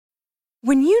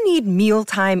When you need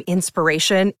mealtime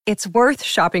inspiration, it's worth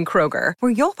shopping Kroger,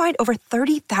 where you'll find over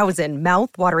 30,000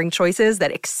 mouth-watering choices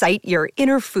that excite your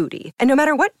inner foodie. And no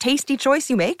matter what tasty choice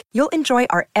you make, you'll enjoy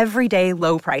our everyday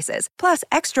low prices, plus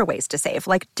extra ways to save,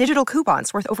 like digital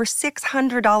coupons worth over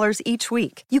 $600 each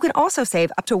week. You can also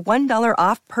save up to $1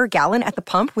 off per gallon at the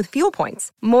pump with fuel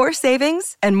points. More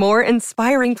savings and more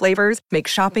inspiring flavors make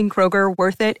shopping Kroger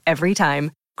worth it every time.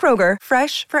 Kroger,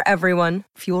 fresh for everyone.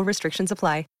 Fuel restrictions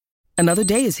apply. Another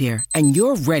day is here, and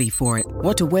you're ready for it.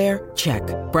 What to wear? Check.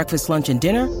 Breakfast, lunch, and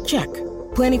dinner? Check.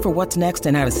 Planning for what's next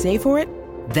and how to save for it?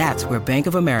 That's where Bank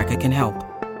of America can help.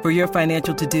 For your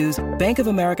financial to-dos, Bank of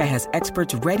America has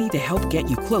experts ready to help get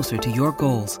you closer to your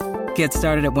goals. Get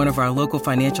started at one of our local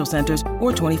financial centers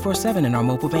or 24/7 in our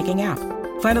mobile banking app.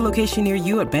 Find a location near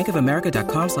you at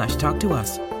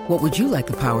bankofamerica.com/talktous. What would you like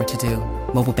the power to do?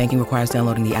 Mobile banking requires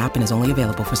downloading the app and is only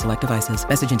available for select devices.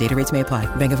 Message and data rates may apply.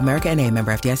 Bank of America N.A.,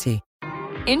 member FDIC.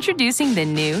 Introducing the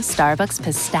new Starbucks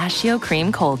Pistachio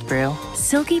Cream Cold Brew.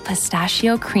 Silky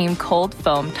pistachio cream cold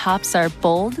foam tops our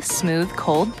bold, smooth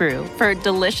cold brew for a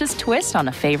delicious twist on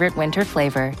a favorite winter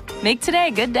flavor. Make today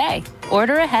a good day.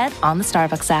 Order ahead on the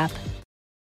Starbucks app.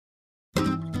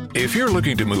 If you're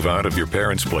looking to move out of your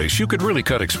parents' place, you could really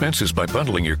cut expenses by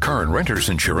bundling your car and renter's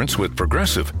insurance with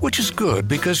Progressive, which is good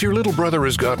because your little brother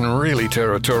has gotten really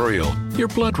territorial. You're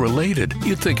blood related.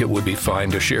 You'd think it would be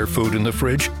fine to share food in the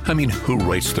fridge. I mean, who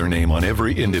writes their name on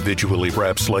every individually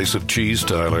wrapped slice of cheese,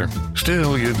 Tyler?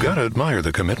 Still, you've got to admire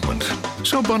the commitment.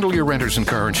 So bundle your renter's and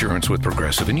car insurance with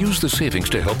Progressive and use the savings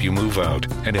to help you move out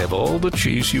and have all the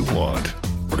cheese you want.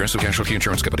 Progressive Casualty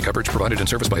Insurance Company. Coverage provided and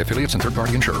serviced by affiliates and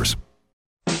third-party insurers.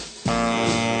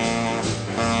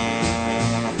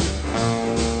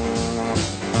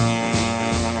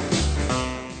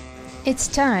 It's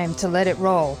time to Let It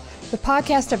Roll, the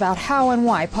podcast about how and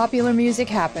why popular music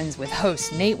happens with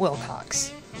host Nate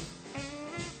Wilcox.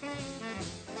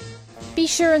 Be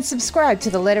sure and subscribe to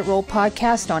the Let It Roll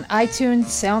podcast on iTunes,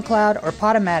 SoundCloud, or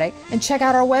Podomatic, and check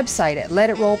out our website at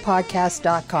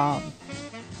letitrollpodcast.com.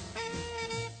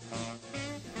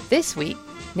 This week,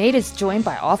 Nate is joined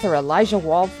by author Elijah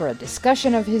Wald for a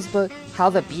discussion of his book, How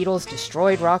the Beatles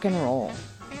Destroyed Rock and Roll.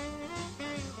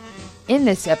 In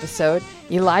this episode,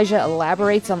 Elijah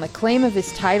elaborates on the claim of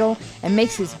his title and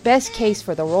makes his best case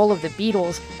for the role of the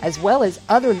Beatles, as well as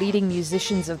other leading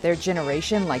musicians of their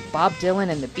generation like Bob Dylan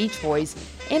and the Beach Boys,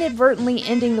 inadvertently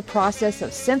ending the process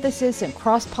of synthesis and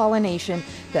cross-pollination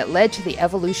that led to the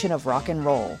evolution of rock and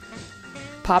roll.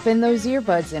 Pop in those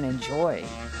earbuds and enjoy.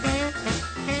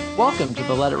 Welcome to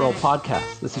the Let It Roll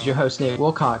podcast. This is your host, Nate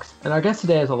Wilcox, and our guest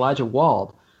today is Elijah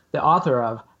Wald, the author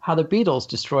of How the Beatles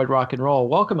Destroyed Rock and Roll.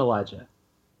 Welcome, Elijah.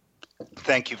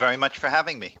 Thank you very much for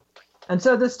having me. And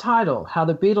so this title, How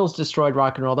the Beatles Destroyed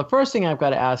Rock and Roll, the first thing I've got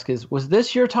to ask is, was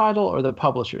this your title or the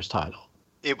publisher's title?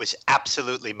 It was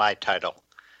absolutely my title.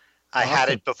 I Awesome. had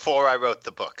it before I wrote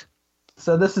the book.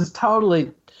 So this is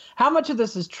totally, how much of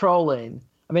this is trolling?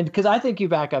 I mean, because I think you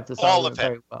back up this All argument of it.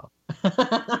 very well.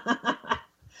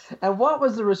 And what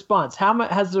was the response? How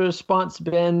much has the response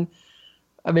been?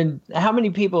 I mean, how many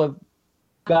people have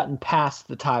gotten past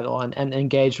the title and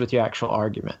engaged with your actual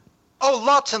argument? Oh,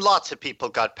 lots and lots of people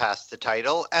got past the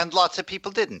title, and lots of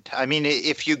people didn't. I mean,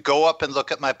 if you go up and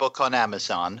look at my book on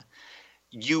Amazon,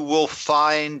 you will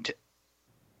find,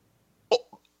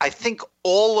 I think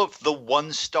all of the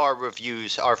one-star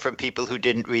reviews are from people who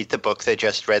didn't read the book. They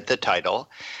just read the title.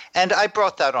 And I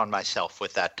brought that on myself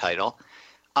with that title.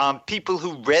 People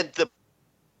who read the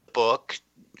book,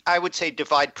 I would say,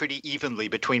 divide pretty evenly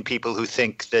between people who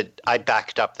think that I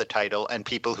backed up the title and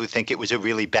people who think it was a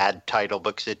really bad title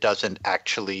because it doesn't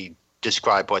actually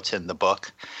describe what's in the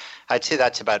book. I'd say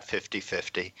that's about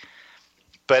 50-50.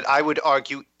 But I would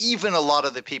argue even a lot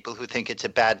of the people who think it's a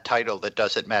bad title that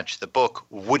doesn't match the book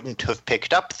wouldn't have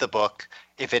picked up the book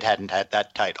if it hadn't had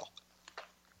that title.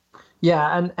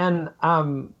 Yeah, and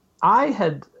I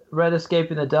had read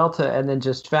Escaping the Delta and then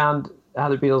just found How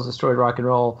the Beatles Destroyed Rock and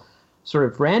Roll sort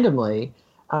of randomly.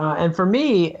 And for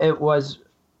me, it was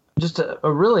just a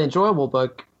really enjoyable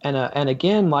book. And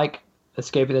again, like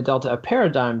Escaping the Delta, a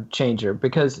paradigm changer,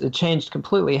 because it changed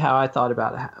completely how I thought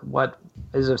about what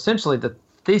is essentially the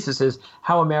thesis is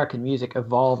how American music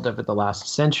evolved over the last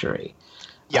century.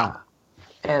 Yeah.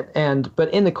 But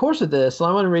in the course of this,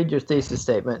 I want to read your thesis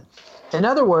statement. In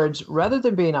other words, rather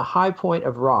than being a high point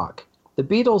of rock, the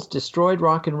Beatles destroyed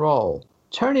rock and roll,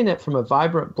 turning it from a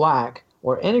vibrant black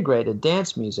or integrated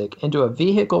dance music into a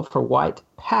vehicle for white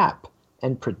pap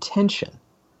and pretension.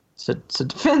 So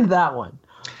defend that one.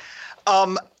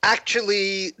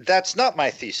 Actually, that's not my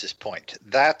thesis point.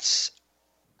 That's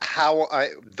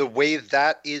the way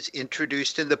that is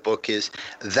introduced in the book is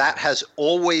that has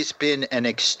always been an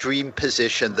extreme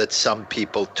position that some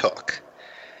people took.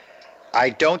 I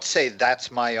don't say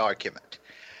that's my argument.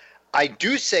 I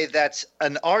do say that's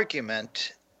an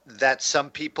argument that some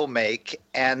people make,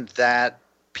 and that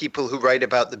people who write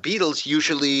about the Beatles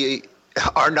usually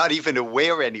are not even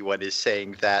aware anyone is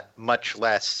saying that, much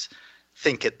less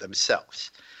think it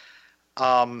themselves.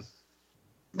 No,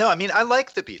 I mean, I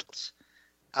like the Beatles.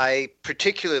 I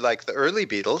particularly like the early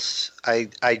Beatles.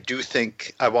 I do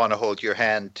think I Want to Hold Your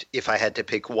Hand, if I had to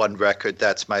pick one record,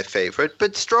 that's my favorite.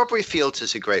 But Strawberry Fields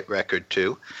is a great record,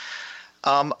 too.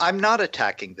 I'm not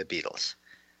attacking the Beatles.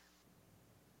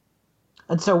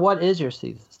 And so what is your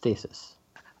thesis?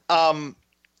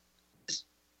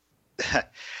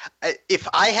 If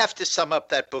I have to sum up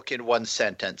that book in one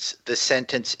sentence, the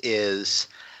sentence is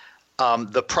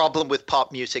the problem with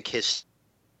pop music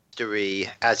history,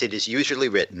 as it is usually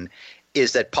written,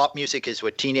 is that pop music is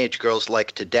what teenage girls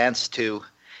like to dance to,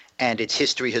 and its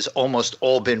history has almost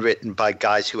all been written by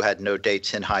guys who had no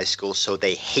dates in high school, so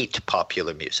they hate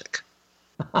popular music.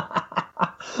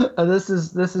 This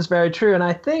is very true, and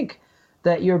I think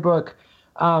that your book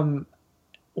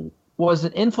was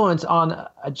an influence on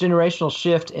a generational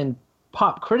shift in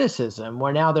pop criticism,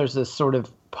 where now there's this sort of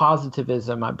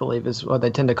positivism, I believe is what they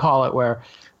tend to call it, where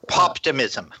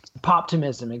Poptimism.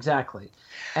 Poptimism, exactly.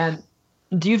 And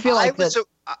do you feel like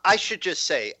I should just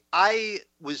say,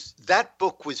 that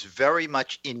book was very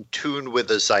much in tune with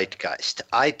the zeitgeist.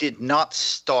 I did not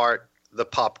start the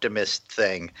Poptimist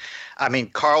thing. I mean,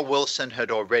 Carl Wilson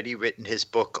had already written his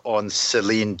book on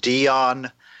Celine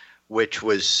Dion, which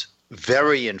was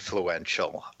very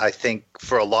influential. I think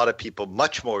for a lot of people,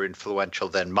 much more influential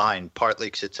than mine, partly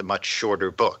because it's a much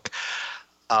shorter book.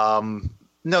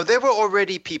 No, there were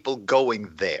already people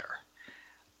going there.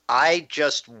 I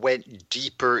just went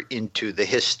deeper into the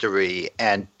history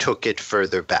and took it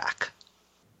further back.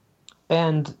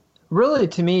 And really,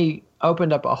 to me,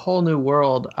 opened up a whole new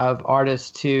world of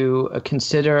artists to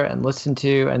consider and listen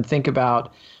to and think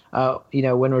about,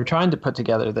 when we're trying to put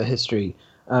together the history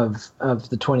of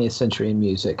the 20th century in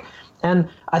music. And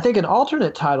I think an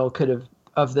alternate title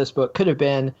of this book could have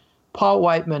been Paul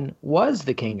Whiteman Was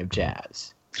the King of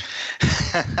Jazz.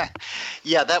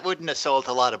 Yeah, that wouldn't have sold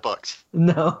a lot of books.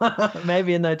 No,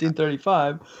 maybe in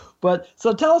 1935. But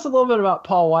so tell us a little bit about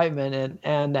Paul Whiteman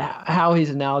and how he's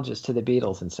analogous to the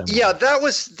Beatles in some way. Yeah, that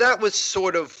was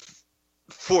sort of,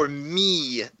 for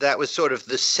me, that was sort of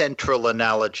the central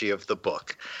analogy of the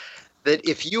book. That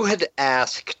if you had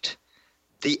asked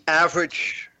the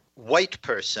average white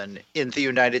person in the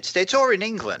United States or in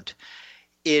England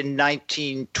in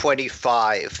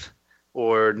 1925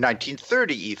 or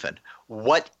 1930 even,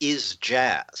 what is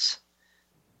jazz?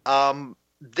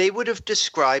 They would have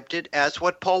described it as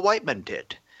what Paul Whiteman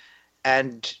did.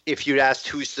 And if you'd asked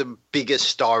who's the biggest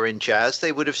star in jazz,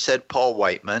 they would have said Paul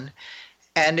Whiteman.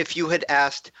 And if you had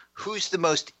asked who's the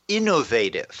most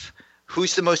innovative,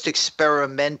 who's the most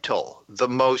experimental, the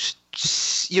most,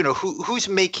 who's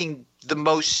making the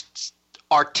most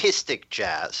artistic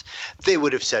jazz, they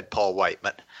would have said Paul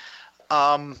Whiteman.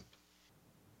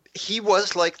 He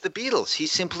was like the Beatles. He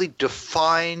simply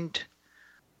defined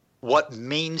what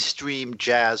mainstream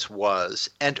jazz was,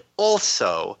 and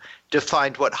also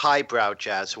defined what highbrow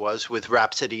jazz was with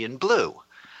Rhapsody in Blue,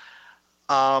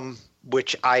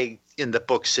 which I, in the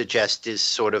book, suggest is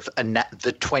sort of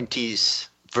the 20s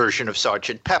version of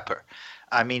Sgt. Pepper.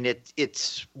 I mean,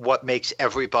 it's what makes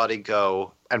everybody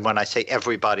go, and when I say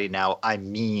everybody now, I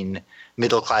mean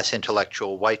middle-class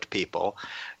intellectual white people,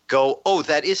 go, oh,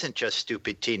 that isn't just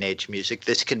stupid teenage music.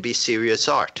 This can be serious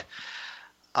art.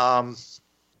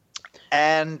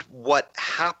 And what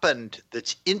happened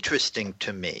that's interesting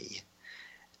to me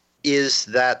is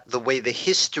that the way the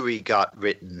history got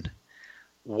written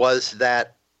was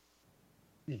that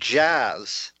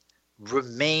jazz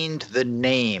remained the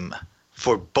name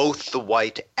for both the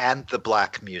white and the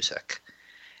black music.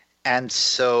 And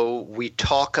so we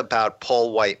talk about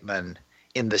Paul Whiteman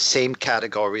in the same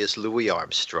category as Louis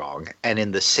Armstrong and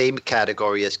in the same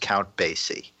category as Count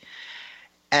Basie.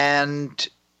 And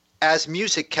as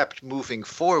music kept moving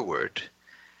forward,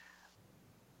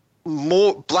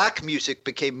 black music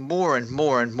became more and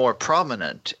more and more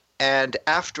prominent. And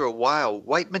after a while,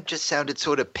 Whiteman just sounded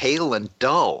sort of pale and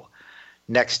dull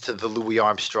next to the Louis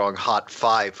Armstrong Hot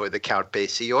Five or the Count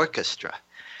Basie Orchestra.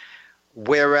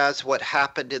 Whereas what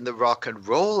happened in the rock and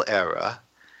roll era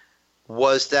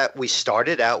was that we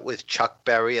started out with Chuck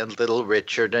Berry and Little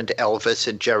Richard and Elvis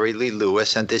and Jerry Lee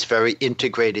Lewis and this very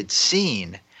integrated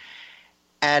scene.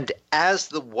 And as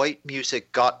the white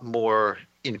music got more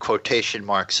in quotation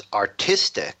marks,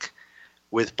 artistic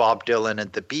with Bob Dylan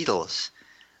and the Beatles,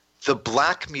 the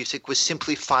black music was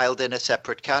simply filed in a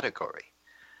separate category.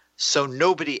 So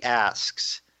nobody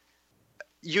asks,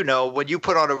 you know, when you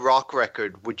put on a rock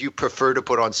record, would you prefer to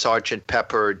put on Sgt.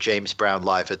 Pepper or James Brown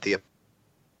Live at the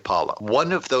Apollo?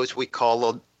 One of those we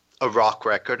call a rock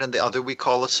record, and the other we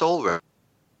call a soul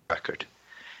record.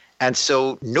 And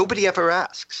so nobody ever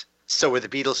asks, so are the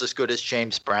Beatles as good as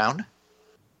James Brown?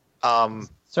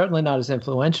 Certainly not as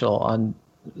influential on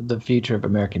the future of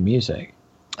American music.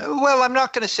 Well, I'm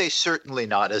not going to say certainly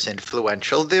not as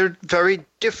influential. They're very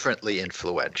differently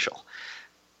influential.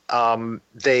 James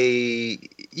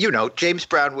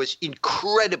Brown was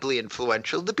incredibly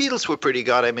influential. The Beatles were pretty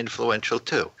goddamn influential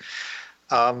too.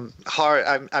 I'm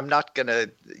not going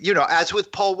to, as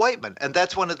with Paul Whiteman, and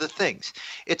that's one of the things.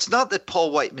 It's not that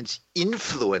Paul Whiteman's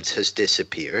influence has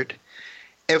disappeared.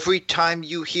 Every time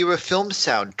you hear a film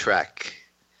soundtrack,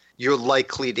 you're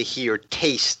likely to hear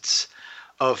tastes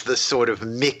of the sort of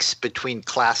mix between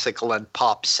classical and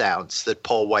pop sounds that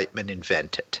Paul Whiteman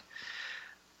invented.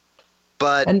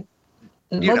 But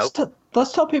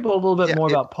let's tell people a little bit more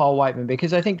about Paul Whiteman,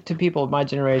 because I think to people of my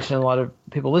generation, a lot of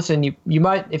people listen, you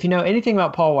might, if you know anything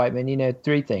about Paul Whiteman, you know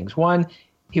three things. One,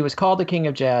 he was called the King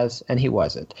of Jazz, and he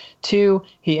wasn't. Two,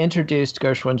 he introduced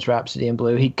Gershwin's Rhapsody in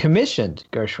Blue. He commissioned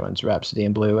Gershwin's Rhapsody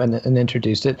in Blue and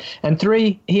introduced it. And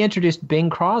three, he introduced Bing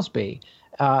Crosby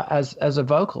as a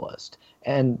vocalist.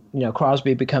 And,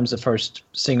 Crosby becomes the first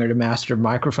singer to master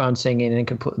microphone singing,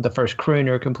 and the first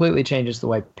crooner, completely changes the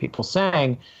way people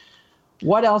sang.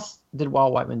 What else did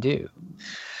Walt Whiteman do?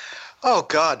 Oh,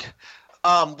 God.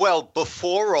 Well,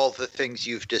 before all the things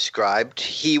you've described,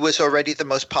 he was already the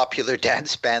most popular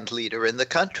dance band leader in the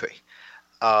country.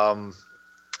 And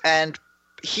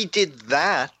he did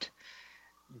that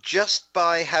just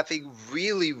by having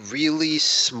really, really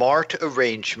smart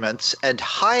arrangements and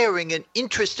hiring an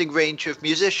interesting range of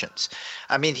musicians.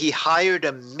 I mean, he hired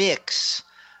a mix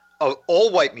of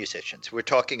all white musicians. We're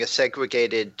talking a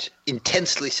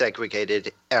intensely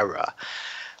segregated era.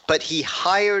 But he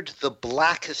hired the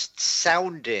blackest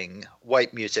sounding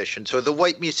white musicians, or the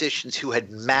white musicians who had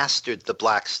mastered the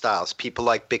black styles, people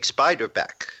like Bix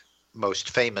Beiderbecke, most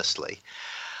famously,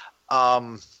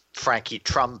 Frankie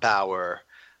Trumbauer,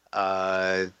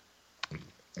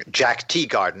 Jack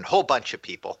Teagarden, a whole bunch of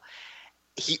people.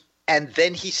 And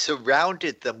then he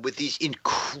surrounded them with these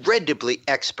incredibly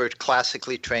expert,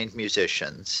 classically trained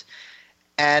musicians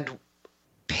and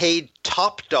paid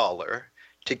top dollar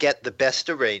to get the best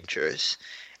arrangers.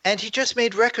 And he just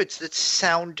made records that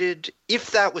sounded,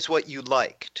 if that was what you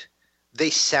liked, they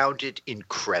sounded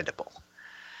incredible.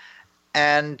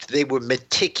 And they were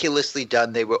meticulously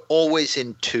done. They were always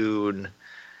in tune.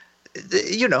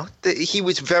 He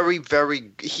was very,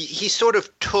 very, he sort of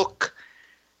took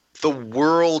the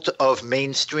world of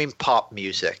mainstream pop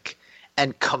music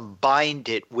and combined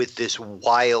it with this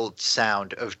wild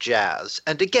sound of jazz.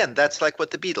 And again, that's like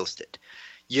what the Beatles did.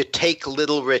 You take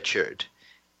Little Richard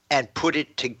and put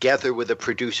it together with a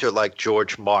producer like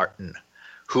George Martin,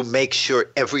 who makes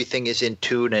sure everything is in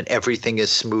tune and everything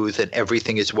is smooth and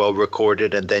everything is well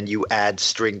recorded, and then you add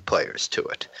string players to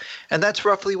it. And that's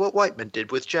roughly what Whiteman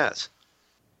did with jazz.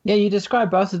 Yeah, you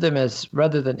describe both of them as,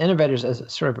 rather than innovators, as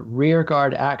sort of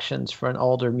rearguard actions for an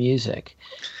older music.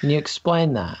 Can you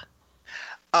explain that?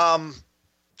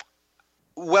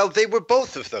 Well, they were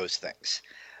both of those things.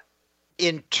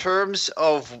 In terms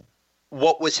of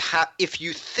what was if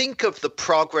you think of the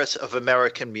progress of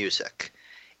American music,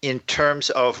 in terms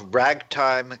of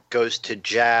ragtime goes to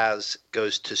jazz,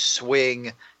 goes to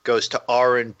swing, goes to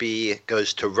R&B,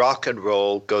 goes to rock and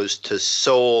roll, goes to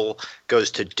soul, goes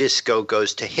to disco,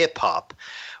 goes to hip hop,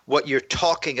 what you're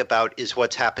talking about is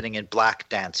what's happening in black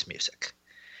dance music.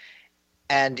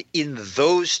 And in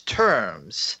those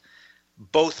terms,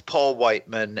 both Paul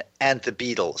Whiteman and the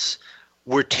Beatles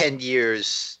were 10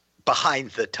 years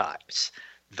behind the times.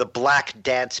 The black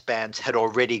dance bands had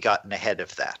already gotten ahead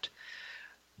of that.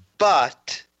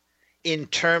 But in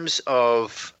terms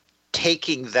of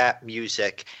taking that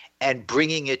music and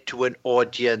bringing it to an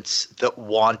audience that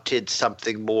wanted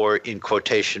something more, in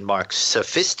quotation marks,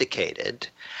 sophisticated,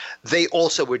 they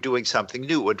also were doing something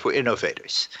new and were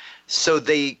innovators. So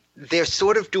they're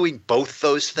sort of doing both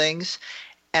those things,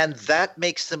 and that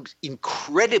makes them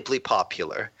incredibly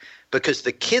popular because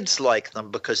the kids like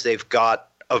them because they've got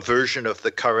a version of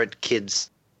the current kids'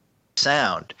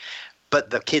 sound. But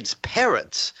the kids'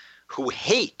 parents, who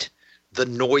hate the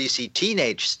noisy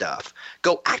teenage stuff,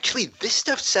 go, actually, this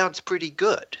stuff sounds pretty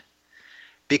good,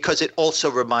 because it also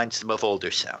reminds them of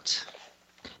older sounds.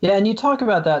 Yeah, and you talk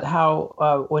about that,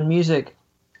 how when music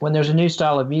when there's a new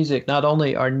style of music, not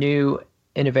only are new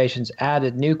innovations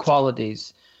added, new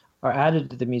qualities are added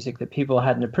to the music that people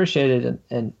hadn't appreciated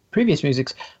in previous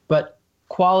musics, but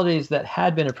qualities that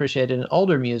had been appreciated in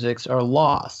older musics are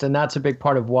lost. And that's a big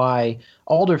part of why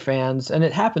older fans, and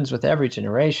it happens with every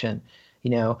generation,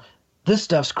 this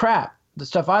stuff's crap. The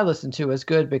stuff I listened to is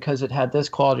good because it had this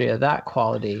quality or that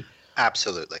quality.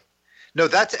 Absolutely. No,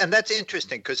 that's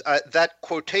interesting, because that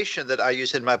quotation that I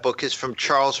use in my book is from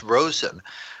Charles Rosen,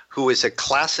 who is a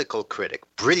classical critic,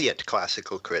 brilliant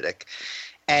classical critic.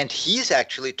 And he's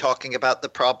actually talking about the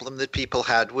problem that people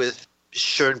had with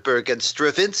Schoenberg and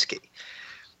Stravinsky.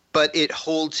 But it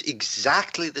holds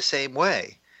exactly the same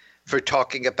way for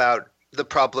talking about the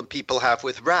problem people have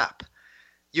with rap.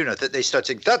 That they start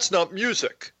saying, that's not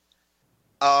music.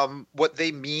 What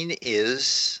they mean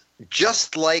is,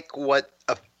 just like what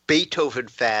a Beethoven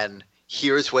fan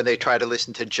hears when they try to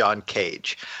listen to John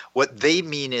Cage, what they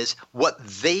mean is, what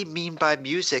they mean by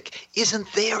music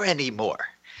isn't there anymore.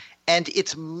 And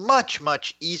it's much,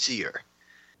 much easier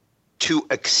to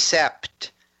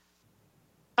accept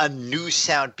a new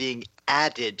sound being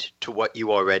added to what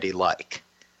you already like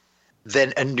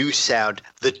than a new sound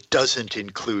that doesn't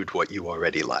include what you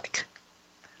already like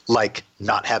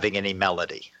not having any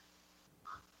melody.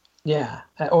 Yeah,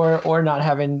 or not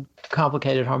having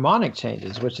complicated harmonic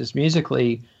changes, which is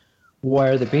musically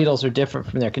where the Beatles are different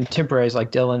from their contemporaries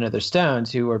like Dylan or the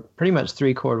Stones, who were pretty much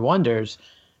three-chord wonders.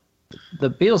 The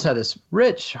Beatles had this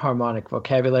rich harmonic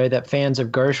vocabulary that fans of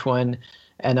Gershwin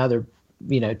and other,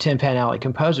 Tin Pan Alley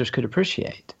composers could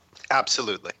appreciate.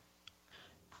 Absolutely.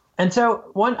 And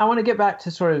so I want to get back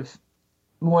to sort of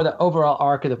more the overall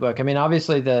arc of the book. I mean,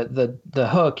 obviously the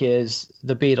hook is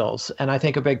the Beatles, and I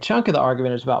think a big chunk of the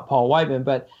argument is about Paul Whiteman,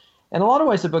 but in a lot of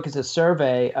ways the book is a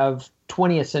survey of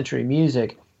 20th century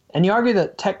music, and you argue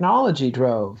that technology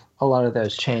drove a lot of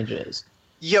those changes.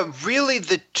 Yeah, really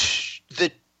the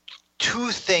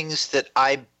two things that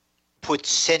I put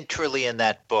centrally in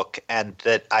that book, and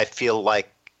that I feel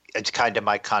like it's kind of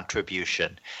my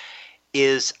contribution,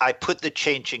 is I put the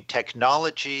changing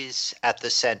technologies at the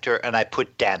center, and I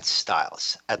put dance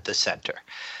styles at the center.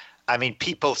 I mean,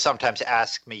 people sometimes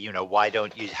ask me, why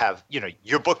don't you have,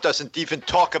 your book doesn't even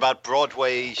talk about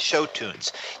Broadway show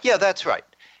tunes. Yeah, that's right.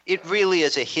 It really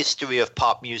is a history of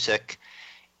pop music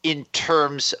in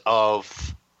terms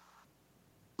of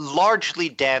largely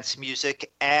dance music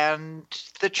and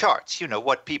the charts,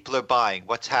 what people are buying,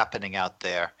 what's happening out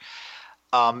there.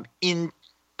 In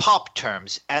pop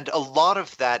terms, and a lot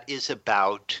of that is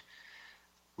about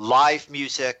live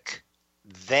music,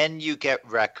 then you get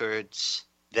records,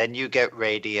 then you get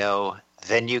radio,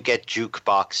 then you get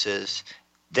jukeboxes,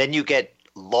 then you get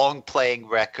long playing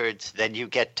records, then you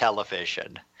get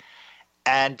television.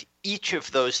 And each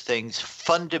of those things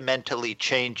fundamentally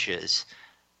changes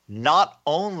not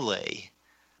only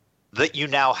that you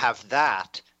now have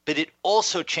that, but it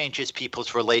also changes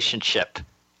people's relationship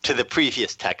to the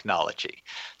previous technology.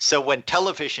 So when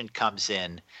television comes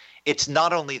in, it's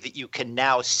not only that you can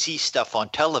now see stuff on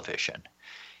television,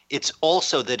 it's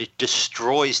also that it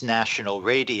destroys national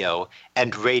radio,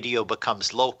 and radio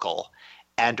becomes local,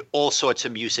 and all sorts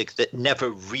of music that never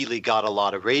really got a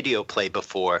lot of radio play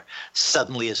before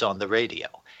suddenly is on the radio.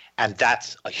 And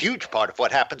that's a huge part of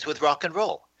what happens with rock and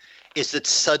roll, is that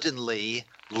suddenly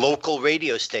local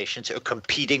radio stations are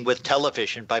competing with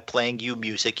television by playing you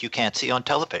music you can't see on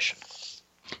television.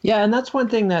 Yeah, and that's one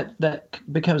thing that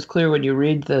becomes clear when you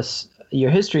read your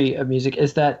history of music,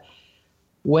 is that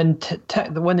when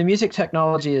the music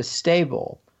technology is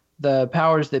stable, the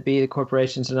powers that be, the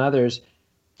corporations and others,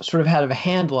 sort of have a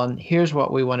handle on, here's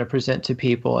what we want to present to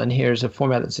people, and here's a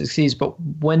format that succeeds. But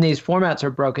when these formats are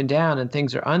broken down and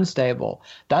things are unstable,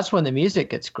 that's when the music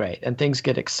gets great and things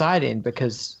get exciting,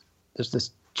 because there's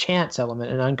this chance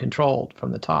element and uncontrolled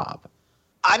from the top.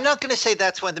 I'm not going to say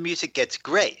that's when the music gets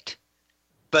great,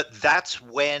 but that's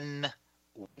when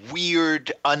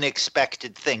weird,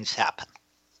 unexpected things happen.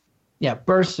 Yeah,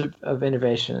 bursts of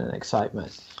innovation and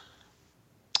excitement.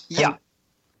 Yeah.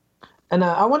 And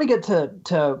I want to get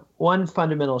to one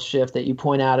fundamental shift that you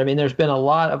point out. I mean, there's been a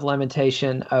lot of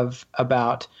lamentation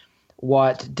about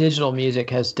what digital music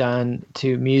has done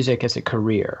to music as a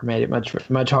career, made it much,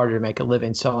 much harder to make a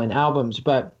living selling albums.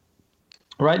 But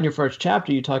right in your first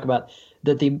chapter, you talk about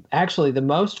that the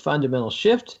most fundamental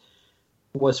shift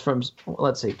was from,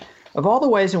 let's see, of all the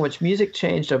ways in which music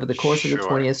changed over the course of the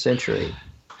 20th century,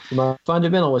 the most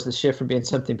fundamental was the shift from being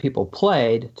something people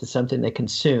played to something they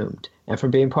consumed, and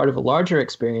from being part of a larger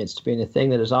experience to being a thing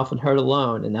that is often heard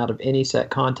alone and out of any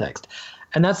set context.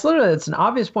 And that's literally, it's an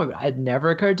obvious point, but it had never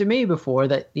occurred to me before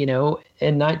that, in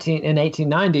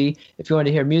 1890, if you wanted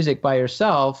to hear music by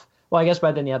yourself, well, I guess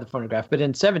by then you had the phonograph, but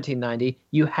in 1790,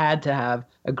 you had to have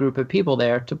a group of people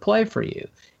there to play for you.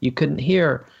 You couldn't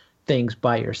hear things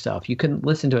by yourself. You couldn't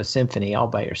listen to a symphony all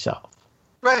by yourself.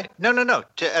 Right. No.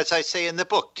 As I say in the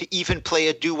book, to even play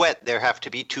a duet, there have to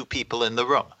be two people in the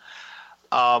room.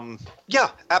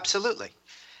 Yeah, absolutely.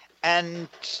 And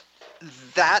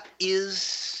that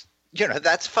is,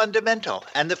 that's fundamental.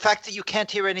 And the fact that you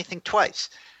can't hear anything twice.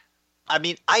 I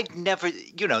mean, I'd never,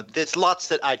 there's lots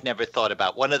that I'd never thought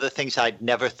about. One of the things I'd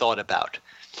never thought about,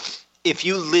 if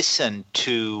you listen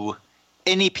to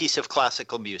any piece of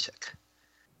classical music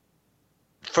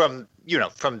from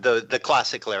the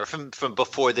classical era, from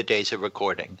before the days of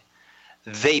recording,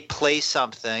 they play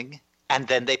something and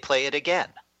then they play it again.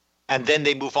 And then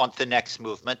they move on to the next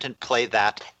movement and play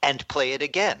that and play it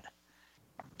again.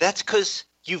 That's because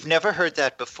you've never heard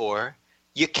that before.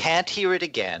 You can't hear it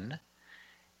again.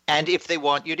 And if they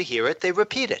want you to hear it, they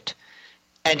repeat it.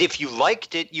 And if you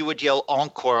liked it, you would yell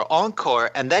encore,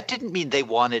 encore. And that didn't mean they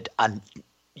wanted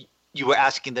you were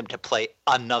asking them to play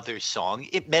another song.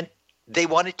 It meant they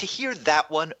wanted to hear that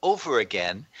one over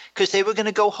again because they were going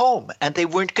to go home and they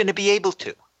weren't going to be able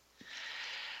to.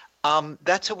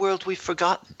 That's a world we've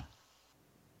forgotten.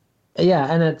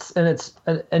 Yeah,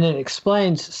 and it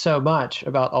explains so much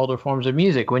about older forms of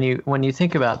music when you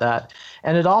think about that.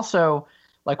 And it also,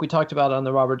 like we talked about on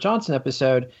the Robert Johnson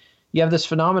episode, you have this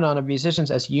phenomenon of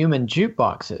musicians as human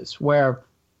jukeboxes, where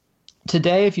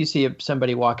today if you see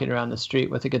somebody walking around the street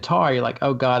with a guitar, you're like,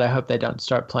 oh God, I hope they don't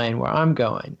start playing where I'm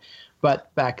going.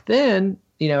 But back then,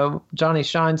 Johnny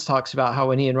Shines talks about how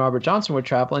when he and Robert Johnson were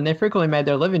traveling, they frequently made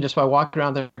their living just by walking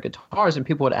around their guitars, and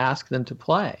people would ask them to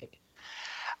play.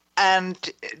 And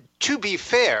to be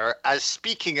fair, as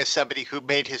speaking as somebody who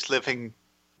made his living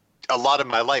a lot of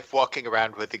my life walking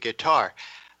around with a guitar,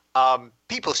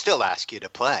 people still ask you to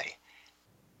play.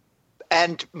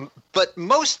 But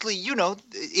mostly,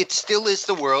 it still is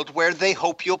the world where they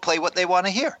hope you'll play what they want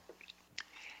to hear.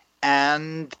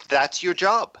 And that's your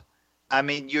job. I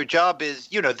mean, your job is,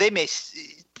 they may,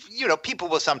 people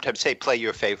will sometimes say, play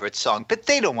your favorite song, but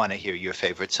they don't want to hear your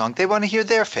favorite song. They want to hear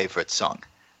their favorite song.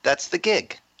 That's the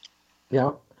gig.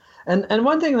 Yeah. And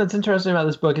one thing that's interesting about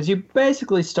this book is you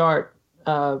basically start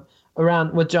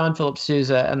around with John Philip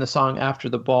Sousa and the song After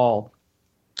the Ball.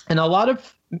 And a lot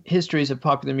of histories of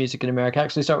popular music in America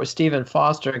actually start with Stephen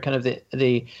Foster and kind of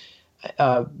the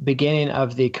beginning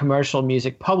of the commercial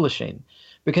music publishing,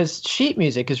 because sheet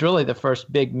music is really the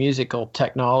first big musical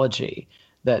technology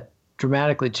that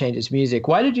dramatically changes music.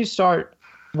 Why did you start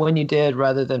when you did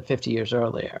rather than 50 years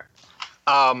earlier?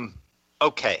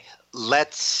 Okay.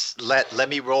 Let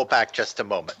me roll back just a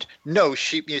moment. No,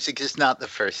 sheet music is not the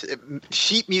first.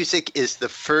 Sheet music is the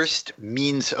first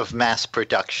means of mass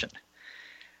production.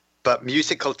 But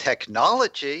musical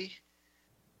technology,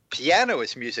 piano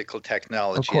is musical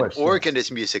technology, of course, an organ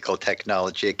is musical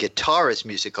technology, a guitar is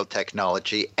musical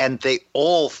technology, and they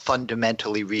all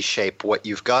fundamentally reshape what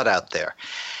you've got out there.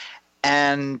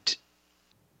 And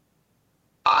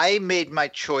I made my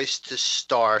choice to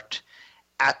start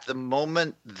at the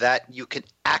moment that you can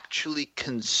actually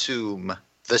consume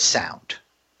the sound,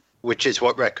 which is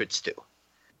what records do.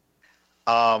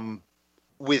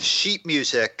 With sheet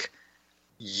music,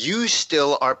 you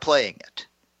still are playing it.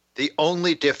 The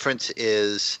only difference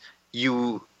is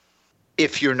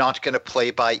if you're not going to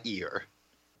play by ear,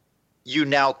 you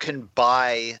now can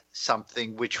buy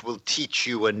something which will teach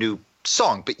you a new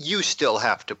song, but you still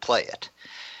have to play it.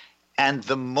 And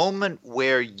the moment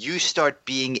where you start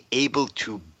being able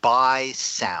to buy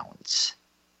sounds,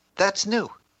 that's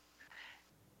new.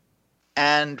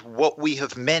 And what we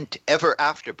have meant ever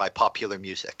after by popular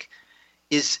music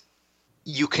is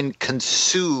you can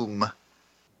consume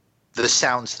the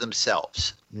sounds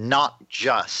themselves, not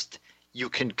just you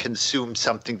can consume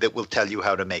something that will tell you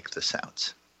how to make the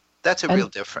sounds. That's a real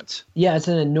difference. Yeah, it's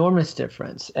an enormous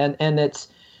difference. And it's,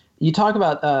 you talk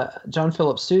about John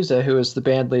Philip Sousa, who is the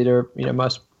band leader,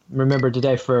 most remembered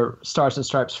today for Stars and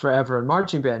Stripes Forever and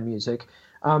marching band music.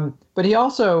 But he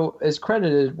also is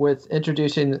credited with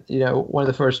introducing, one of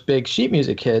the first big sheet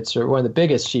music hits, or one of the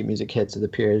biggest sheet music hits of the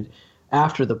period,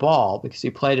 After the Ball, because he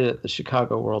played it at the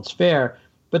Chicago World's Fair.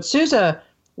 But Sousa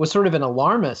was sort of an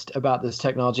alarmist about this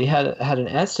technology, had an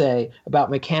essay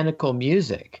about mechanical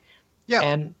music. Yeah.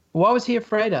 And what was he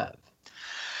afraid of?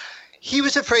 He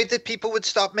was afraid that people would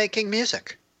stop making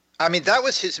music. I mean, that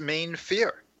was his main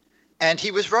fear. And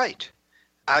he was right.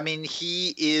 I mean,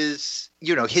 he is,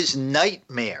 his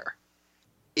nightmare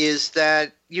is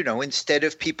that, instead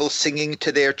of people singing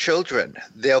to their children,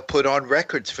 they'll put on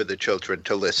records for the children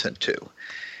to listen to.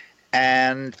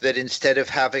 And that instead of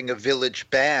having a village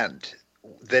band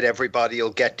that everybody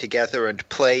will get together and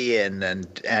play in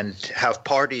and have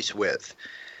parties with,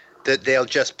 that they'll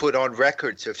just put on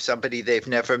records of somebody they've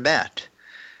never met.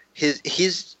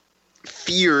 His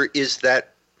fear is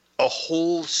that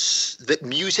that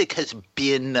music has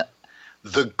been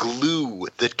the glue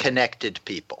that connected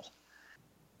people.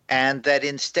 And that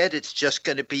instead it's just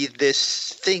going to be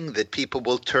this thing that people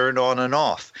will turn on and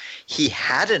off. He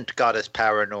hadn't got as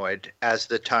paranoid as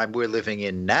the time we're living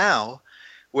in now,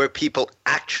 where people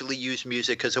actually use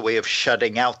music as a way of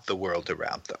shutting out the world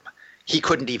around them. He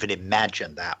couldn't even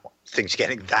imagine that one, things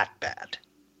getting that bad.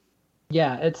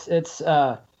 Yeah, it's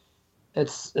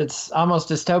almost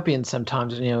dystopian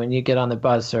sometimes, when you get on the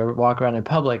bus or walk around in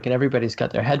public and everybody's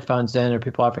got their headphones in, or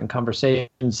people having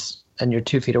conversations and you're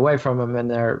 2 feet away from them and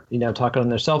they're, talking on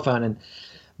their cell phone.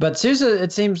 But Sousa,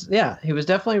 it seems, he was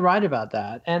definitely right about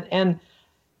that. And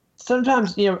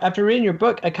sometimes, after reading your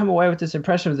book, I come away with this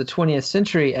impression of the 20th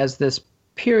century as this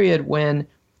period when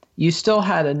you still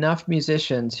had enough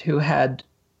musicians who had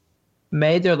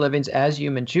made their livings as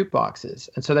human jukeboxes.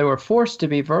 And so they were forced to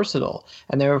be versatile,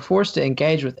 and they were forced to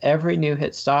engage with every new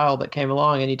hit style that came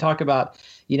along. And you talk about,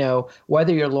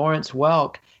 whether you're Lawrence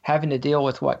Welk having to deal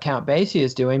with what Count Basie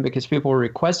is doing because people were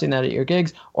requesting that at your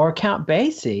gigs, or Count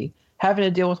Basie having to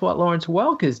deal with what Lawrence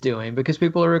Welk is doing because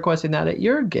people are requesting that at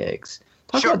your gigs.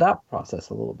 Talk about that process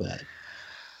a little bit.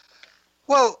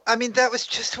 Well, that was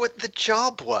just what the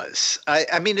job was.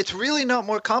 It's really not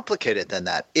more complicated than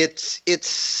that. It's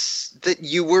that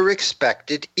you were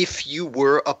expected, if you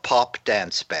were a pop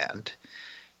dance band,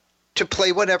 to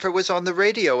play whatever was on the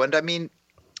radio. And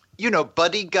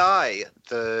Buddy Guy,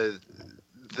 the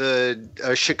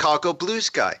Chicago blues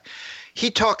guy,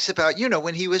 he talks about,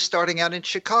 when he was starting out in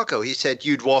Chicago, he said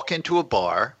you'd walk into a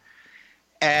bar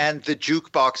and the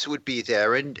jukebox would be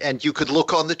there, and you could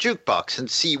look on the jukebox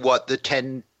and see what the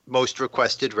 10 most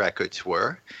requested records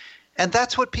were. And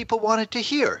that's what people wanted to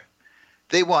hear.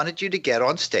 They wanted you to get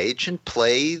on stage and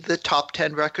play the top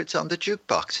 10 records on the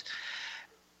jukebox.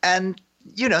 And,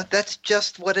 that's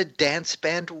just what a dance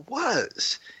band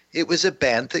was. It was a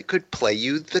band that could play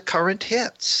you the current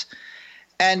hits.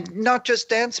 And not just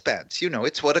dance bands.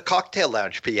 It's what a cocktail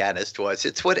lounge pianist was.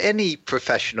 It's what any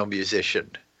professional musician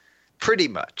pretty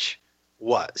much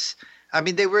was.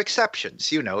 They were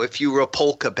exceptions. If you were a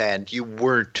polka band, you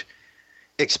weren't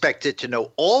expected to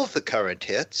know all the current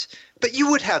hits, but you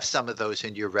would have some of those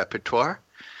in your repertoire.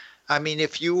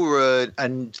 If you were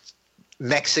a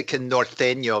Mexican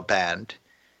norteño band,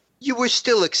 you were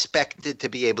still expected to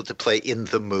be able to play In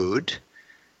the Mood.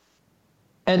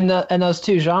 And those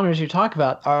two genres you talk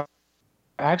about are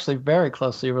actually very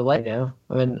closely related.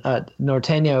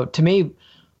 Norteño, to me,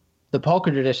 the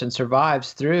polka tradition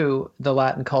survives through the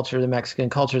Latin culture, the Mexican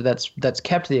culture that's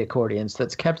kept the accordions,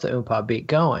 that's kept the oompa beat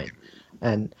going.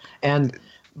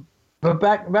 But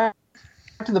back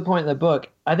to the point in the book,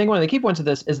 I think one of the key points of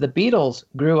this is the Beatles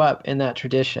grew up in that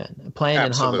tradition, playing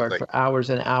Absolutely. in Hamburg for hours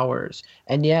and hours.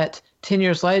 And yet 10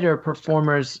 years later,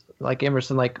 performers like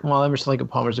Emerson, Lake and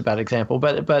Palmer's a bad example,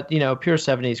 but a pure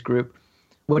 70s group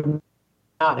would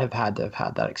not have had to have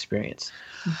had that experience.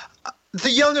 The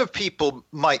younger people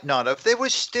might not have. There were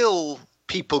still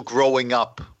people growing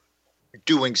up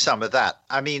doing some of that.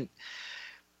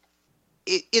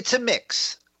 It's a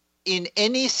mix. In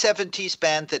any 70s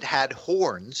band that had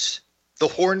horns, the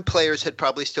horn players had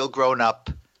probably still grown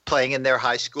up playing in their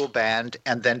high school band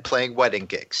and then playing wedding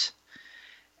gigs,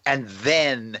 and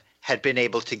then had been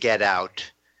able to get out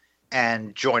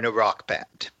and join a rock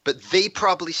band. But they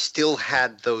probably still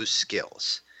had those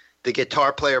skills. The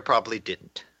guitar player probably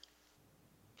didn't.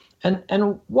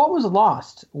 And what was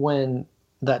lost when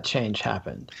that change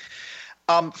happened?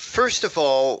 First of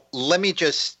all, let me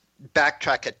just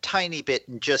backtrack a tiny bit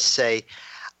and just say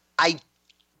I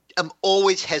am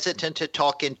always hesitant to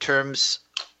talk in terms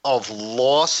of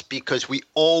loss because we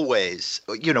always,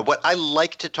 what I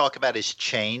like to talk about is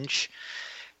change,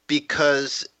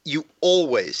 because you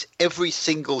always, every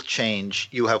single change,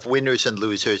 you have winners and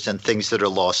losers and things that are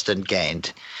lost and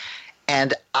gained.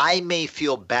 And I may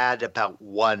feel bad about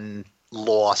one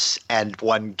loss and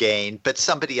one gain, but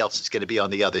somebody else is going to be on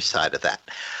the other side of that.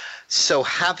 So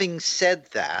having said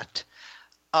that,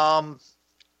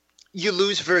 you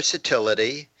lose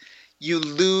versatility. You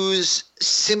lose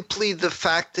simply the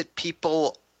fact that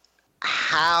people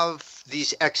have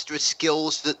these extra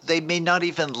skills that they may not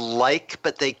even like,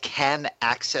 but they can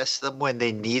access them when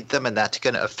they need them, and that's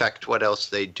going to affect what else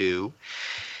they do.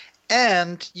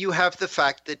 And you have the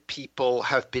fact that people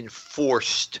have been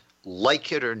forced,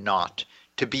 like it or not,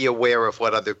 to be aware of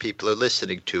what other people are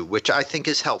listening to, which I think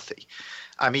is healthy.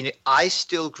 I mean, I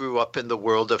still grew up in the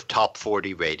world of top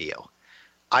 40 radio.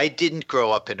 I didn't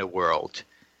grow up in a world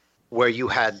where you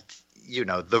had,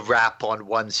 the rap on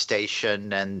one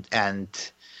station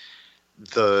and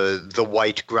the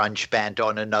white grunge band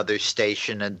on another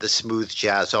station and the smooth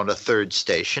jazz on a third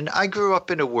station. I grew up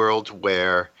in a world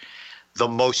where the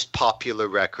most popular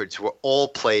records were all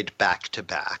played back to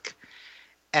back.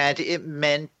 And it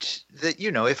meant that,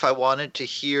 if I wanted to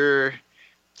hear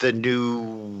the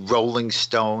new Rolling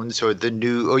Stones or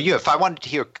if I wanted to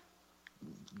hear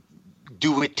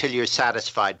Do It Till You're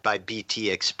Satisfied by BT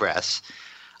Express,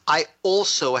 I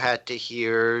also had to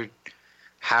hear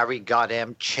Harry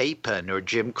Goddamn Chapin or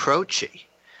Jim Croce.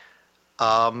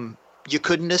 You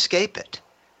couldn't escape it.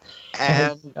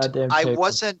 And I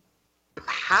wasn't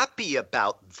happy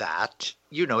about that.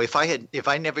 If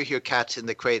I never hear Cats in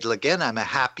the Cradle again, I'm a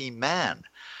happy man.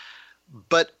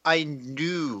 But I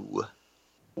knew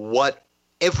what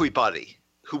everybody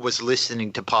who was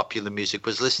listening to popular music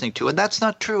was listening to, and that's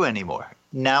not true anymore.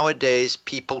 Nowadays,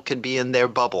 people can be in their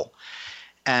bubble.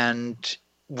 And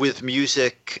with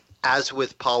music, as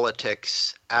with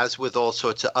politics, as with all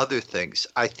sorts of other things,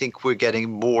 I think we're getting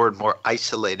more and more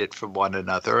isolated from one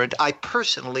another. And I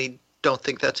personally don't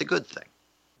think that's a good thing.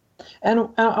 And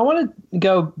I want to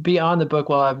go beyond the book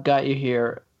while I've got you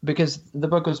here, because the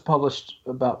book was published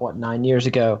about, 9 years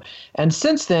ago. And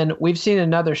since then, we've seen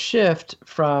another shift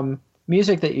from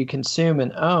music that you consume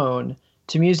and own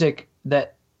to music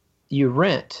that you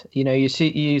rent. You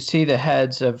see the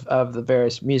heads of the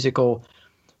various musical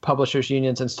publishers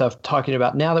unions and stuff talking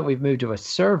about now that we've moved to a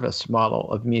service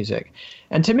model of music.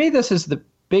 And to me, this is the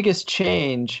biggest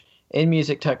change in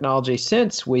music technology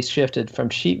since we shifted from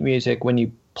sheet music, when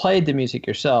you played the music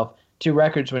yourself, to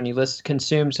records when you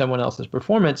consume someone else's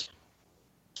performance.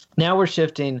 Now we're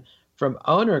shifting from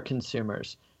owner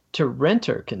consumers to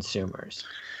renter consumers.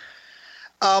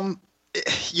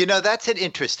 That's an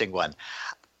interesting one.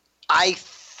 I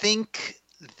think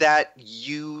that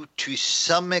you, to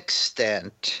some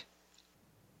extent,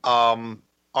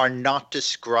 are not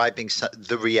describing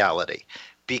the reality,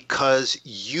 because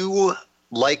you,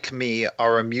 like me,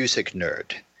 are a music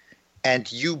nerd,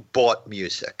 and you bought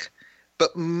music.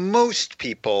 But most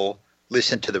people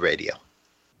listen to the radio.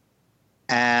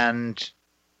 And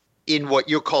in what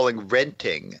you're calling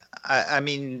renting, I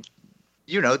mean,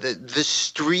 the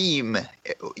stream,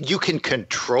 you can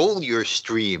control your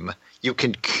stream. You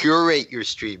can curate your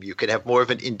stream. You can have more of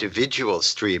an individual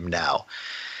stream now.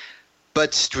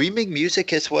 But streaming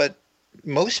music is what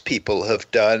most people have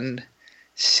done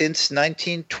since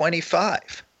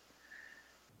 1925.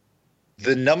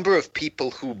 The number of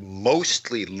people who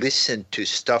mostly listen to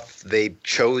stuff they've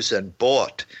chosen,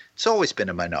 bought, it's always been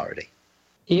a minority.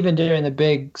 Even during the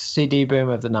big CD boom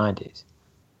of the 90s?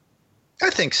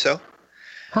 I think so.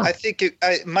 Huh. I think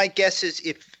my guess is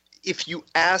if you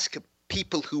ask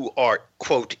people who are,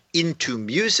 quote, into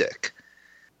music,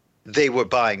 they were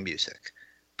buying music.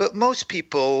 But most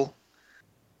people,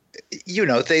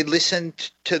 they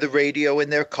listened to the radio in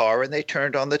their car and they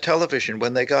turned on the television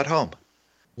when they got home.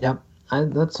 Yep.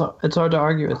 It's hard to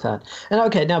argue with that. And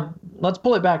okay, now let's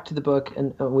pull it back to the book.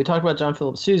 And we talked about John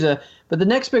Philip Sousa, but the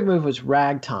next big move was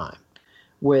ragtime,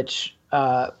 which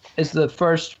is the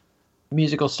first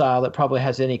musical style that probably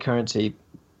has any currency,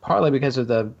 partly because of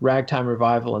the ragtime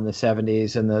revival in the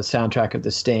 70s and the soundtrack of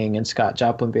The Sting and Scott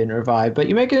Joplin being revived. But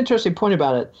you make an interesting point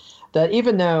about it, that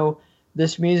even though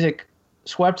this music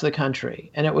swept the country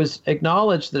and it was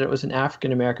acknowledged that it was an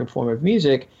African-American form of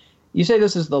music, you say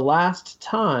this is the last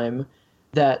time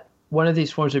that one of these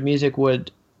forms of music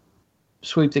would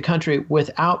sweep the country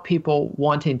without people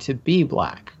wanting to be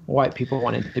black, white people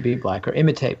wanting to be black or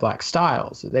imitate black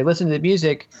styles. They listen to the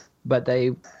music, but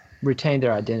they retain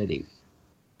their identity.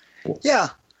 Yeah,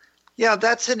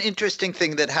 that's an interesting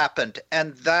thing that happened.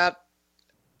 And that's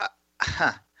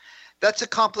a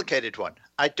complicated one.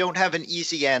 I don't have an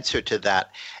easy answer to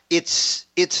that. It's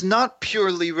not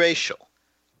purely racial.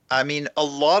 I mean, a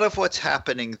lot of what's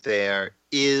happening there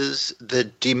is the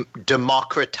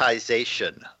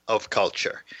democratization of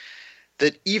culture.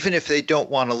 That even if they don't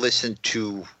want to listen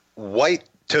to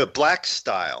black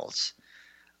styles,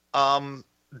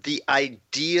 the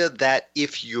idea that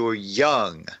if you're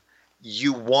young,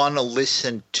 you want to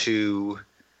listen to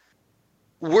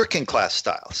working class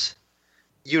styles.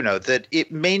 That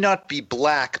it may not be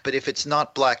black, but if it's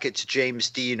not black, it's James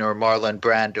Dean or Marlon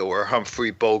Brando or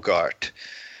Humphrey Bogart.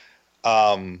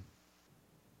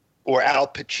 Or Al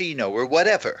Pacino or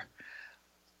whatever.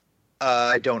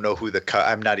 I don't know who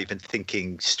I'm not even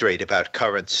thinking straight about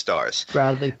current stars.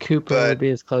 Bradley Cooper would be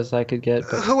as close as I could get.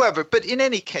 Whoever. But in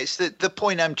any case, the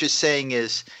point I'm just saying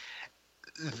is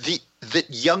that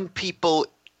young people,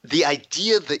 the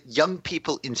idea that young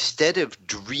people, instead of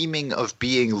dreaming of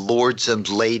being lords and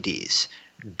ladies,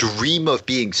 dream of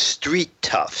being street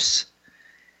toughs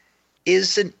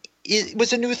it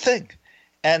was a new thing.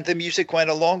 And the music went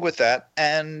along with that.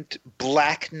 And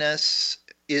blackness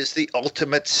is the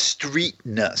ultimate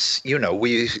streetness. You know,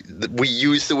 we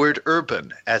use the word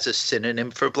urban as a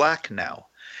synonym for black now.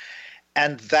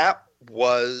 And that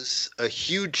was a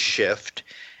huge shift.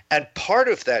 And part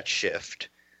of that shift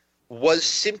was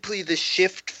simply the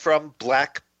shift from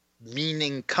black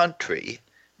meaning country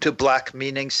to black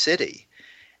meaning city.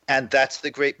 And that's the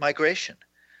Great Migration.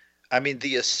 I mean,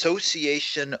 the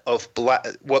association of black,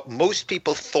 what most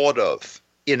people thought of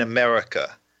in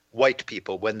America, white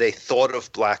people, when they thought of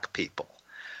black people,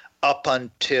 up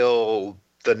until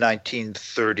the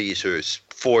 1930s or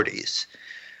 40s,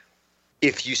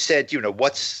 if you said, you know,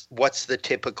 what's the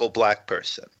typical black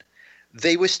person,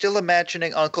 they were still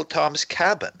imagining Uncle Tom's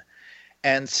Cabin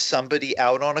and somebody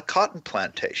out on a cotton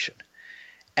plantation.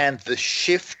 And the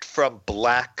shift from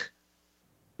black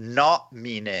not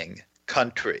meaning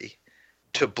country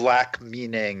to black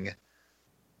meaning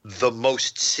the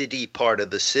most city part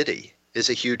of the city is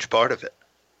a huge part of it.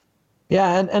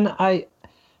 Yeah, and I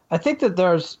think that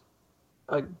there's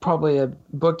probably a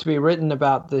book to be written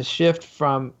about the shift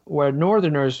from where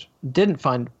Northerners didn't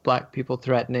find black people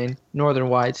threatening, Northern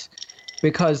whites,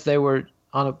 because they were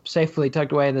safely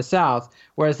tucked away in the South,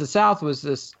 whereas the South was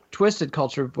this twisted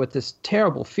culture with this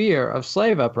terrible fear of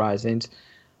slave uprisings.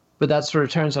 But that sort of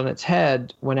turns on its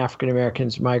head when African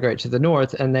Americans migrate to the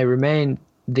North, and they remain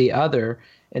the other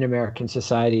in American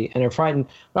society and are frightened.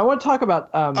 But I want to talk about.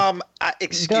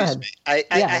 Excuse me, I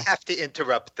have to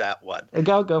interrupt that one.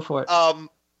 Go for it.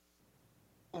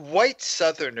 White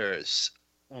Southerners,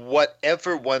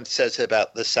 whatever one says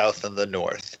about the South and the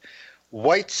North,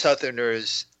 white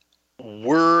Southerners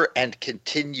were and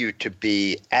continue to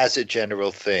be, as a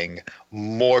general thing,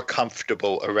 more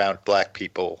comfortable around black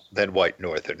people than white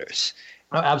Northerners.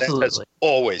 Oh, absolutely. That has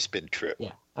always been true.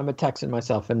 Yeah, I'm a Texan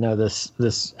myself and know this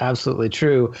absolutely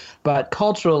true. But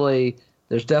culturally,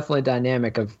 there's definitely a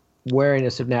dynamic of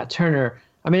wariness of Nat Turner.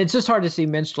 I mean, it's just hard to see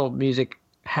minstrel music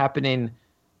happening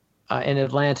in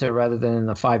Atlanta rather than in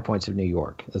the 5 Points of New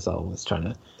York. That's all I was trying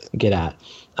to get at.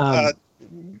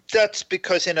 That's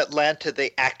because in Atlanta,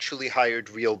 they actually hired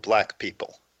real black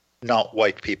people, not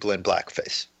white people in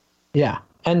blackface. Yeah.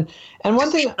 And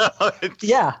one thing,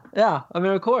 yeah. I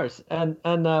mean, of course. And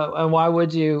why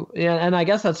would you? Yeah. And I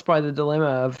guess that's probably the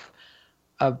dilemma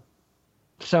of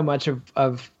so much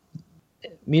of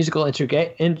musical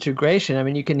integration. I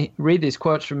mean, you can read these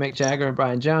quotes from Mick Jagger and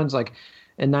Brian Jones, like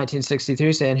in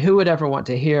 1963, saying, "Who would ever want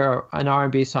to hear an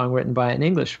R&B song written by an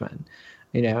Englishman?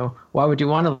 You know, why would you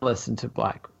want to listen to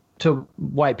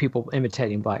white people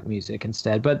imitating black music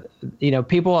instead?" But, you know,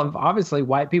 obviously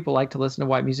white people like to listen to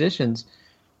white musicians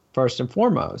first and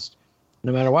foremost,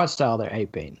 no matter what style they're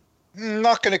aping. I'm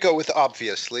not going to go with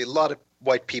obviously. A lot of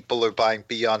white people are buying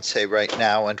Beyonce right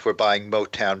now, and we're buying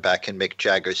Motown back in Mick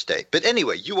Jagger's day. But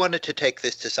anyway, you wanted to take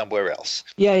this to somewhere else.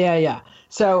 Yeah.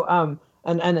 So,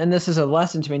 and this is a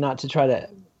lesson to me not to try to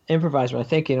improvise my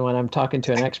thinking when I'm talking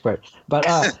to an expert. But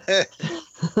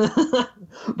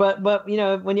but you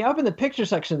know, when you open the picture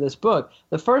section of this book,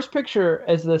 the first picture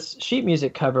is this sheet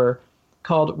music cover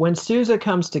called "When Sousa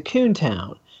Comes to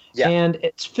Coontown." Yeah. And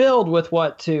it's filled with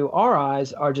what to our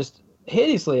eyes are just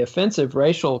hideously offensive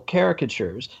racial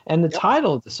caricatures. And the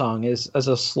title of the song is as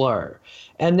a slur.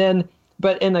 And then,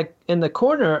 but in the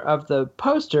corner of the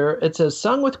poster, it says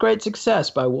 "Sung with Great Success"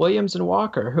 by Williams and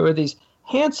Walker, who are these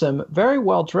handsome, very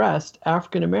well-dressed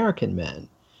African-American men.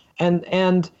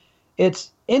 And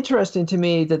it's interesting to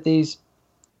me that these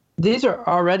are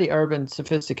already urban,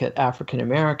 sophisticated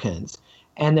African-Americans,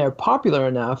 and they're popular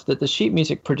enough that the sheet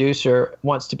music producer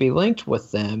wants to be linked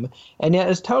with them, and yet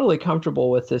is totally comfortable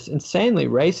with this insanely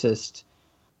racist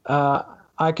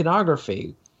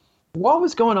iconography. What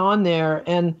was going on there,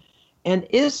 and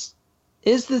is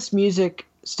this music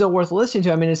still worth listening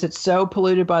to? I mean, is it so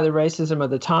polluted by the racism of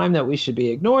the time that we should be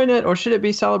ignoring it, or should it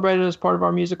be celebrated as part of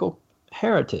our musical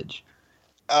heritage?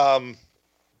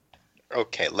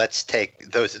 Okay, let's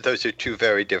take those. Those are two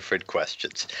very different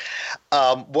questions.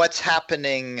 What's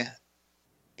happening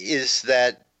is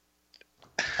that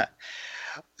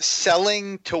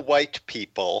selling to white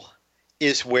people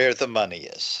is where the money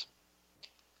is.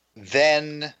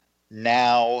 Then,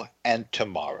 now, and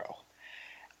tomorrow.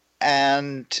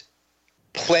 And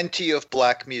plenty of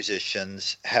black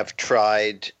musicians have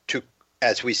tried to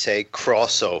as we say,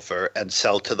 cross over and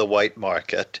sell to the white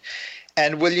market.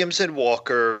 And Williams and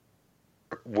Walker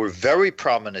were very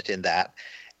prominent in that.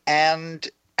 And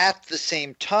at the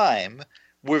same time,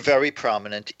 were very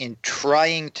prominent in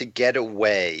trying to get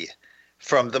away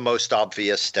from the most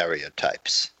obvious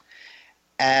stereotypes.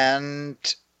 And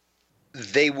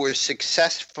they were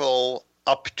successful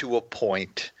up to a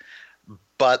point,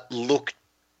 but looked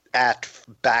at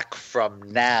back from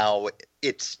now,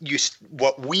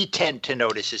 what we tend to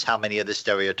notice is how many of the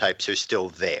stereotypes are still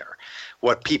there.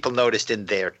 What people noticed in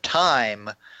their time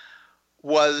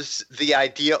was the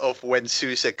idea of when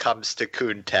Sousa comes to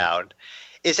Coontown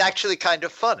is actually kind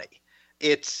of funny.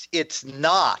 It's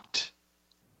not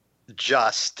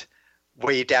just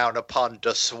way down upon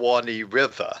the Swanee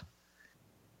River.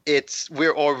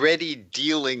 We're already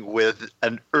dealing with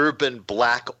an urban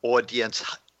black audience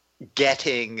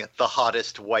getting the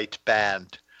hottest white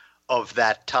band of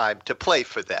that time to play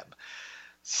for them.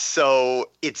 So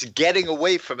it's getting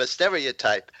away from a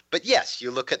stereotype. But yes,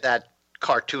 you look at that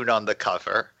cartoon on the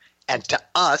cover, and to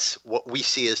us, what we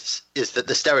see is that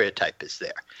the stereotype is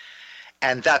there.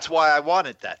 And that's why I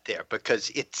wanted that there, because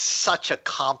it's such a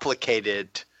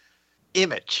complicated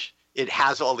image. It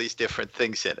has all these different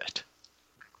things in it.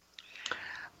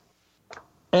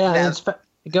 Yeah,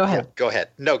 go ahead. Go ahead.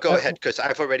 No, go ahead, because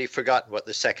I've already forgotten what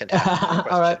the second half of the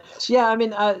question all right. Yeah, I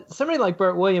mean, somebody like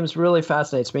Bert Williams really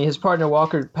fascinates me. His partner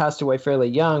Walker passed away fairly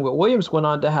young, but Williams went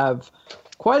on to have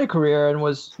quite a career and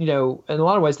was, in a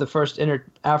lot of ways the first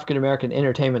African-American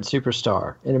entertainment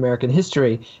superstar in American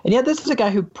history. And yet this is a guy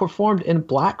who performed in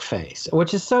blackface,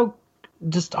 which is so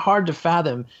just hard to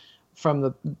fathom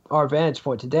from our vantage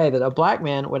point today, that a black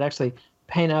man would actually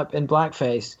paint up in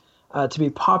blackface to be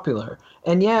popular.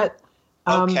 And yet...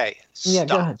 okay, stop. Yeah,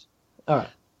 go ahead. All right.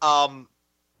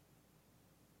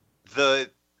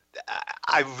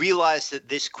 I realize that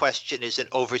this question is an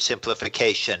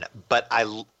oversimplification, but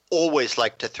I always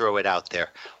like to throw it out there.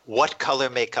 What color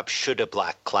makeup should a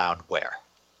black clown wear?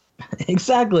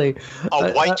 Exactly.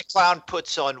 A white clown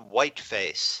puts on white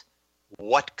face.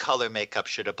 What color makeup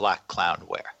should a black clown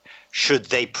wear? Should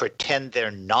they pretend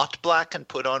they're not black and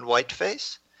put on white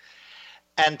face?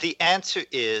 And the answer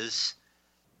is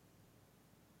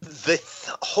the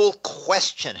whole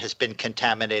question has been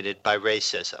contaminated by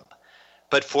racism.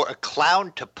 But for a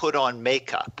clown to put on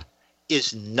makeup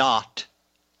is not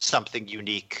something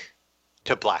unique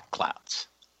to black clowns.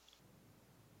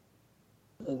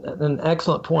 An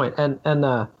excellent point,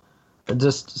 and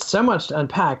just so much to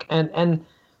unpack. And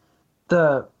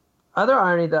the other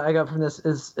irony that I got from this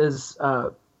is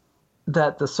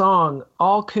that the song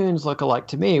 "All Coons Look Alike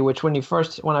to Me," which when I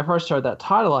first heard that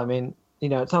title, I mean,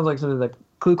 it sounds like something the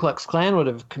Ku Klux Klan would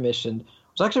have commissioned,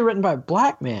 was actually written by a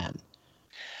black man.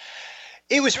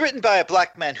 It was written by a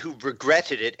black man who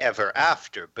regretted it ever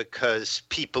after, because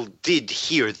people did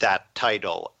hear that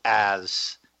title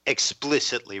as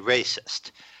explicitly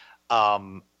racist.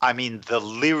 I mean, the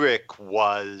lyric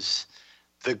was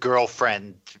the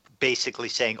girlfriend basically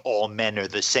saying, all men are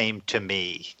the same to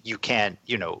me. You can't,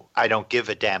 I don't give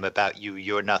a damn about you.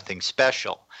 You're nothing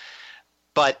special.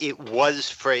 But it was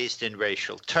phrased in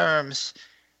racial terms,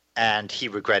 and he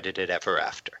regretted it ever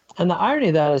after. And the irony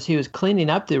of that is he was cleaning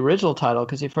up the original title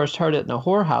because he first heard it in a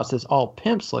whorehouse as "All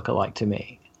Pimps Look Alike to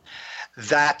Me."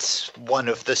 That's one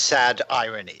of the sad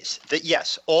ironies. That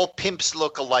yes, all pimps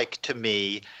look alike to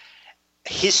me.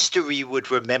 History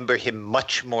would remember him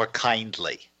much more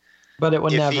kindly. But it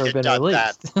would never have been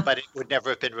released. But it would never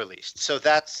have been released. So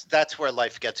that's where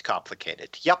life gets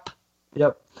complicated. Yep.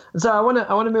 So I want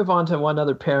to move on to one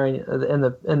other pairing in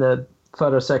the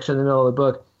photo section in the middle of the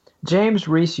book. James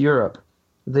Reese Europe,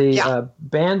 the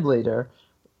band leader,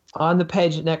 on the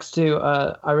page next to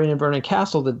Irene and Vernon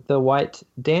Castle, the white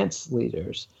dance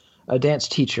leaders, dance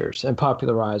teachers and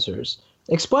popularizers.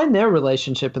 Explain their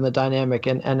relationship and the dynamic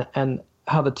and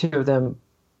how the two of them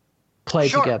play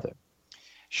together.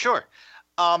 Sure.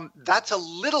 That's a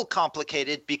little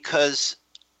complicated because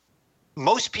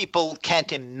most people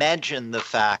can't imagine the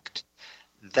fact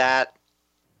that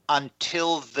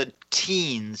until the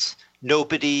teens,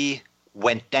 nobody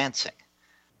went dancing.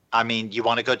 I mean, you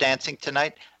want to go dancing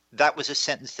tonight? That was a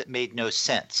sentence that made no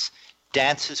sense.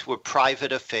 Dances were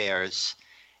private affairs,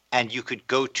 and you could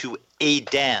go to a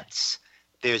dance.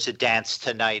 There's a dance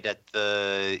tonight at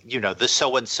the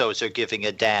so-and-sos are giving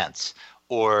a dance,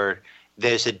 or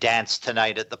there's a dance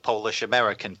tonight at the Polish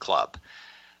American Club.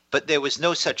 But there was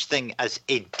no such thing as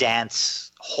a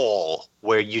dance hall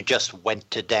where you just went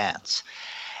to dance.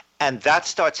 And that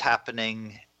starts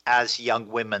happening as young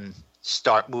women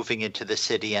start moving into the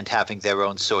city and having their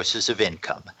own sources of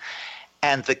income.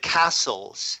 And the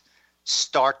Castles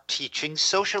start teaching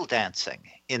social dancing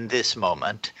in this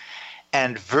moment.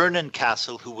 And Vernon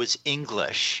Castle, who was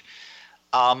English,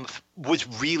 was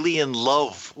really in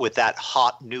love with that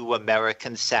hot new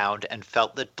American sound and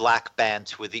felt that black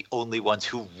bands were the only ones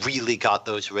who really got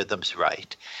those rhythms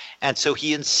right. And so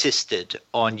he insisted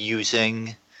on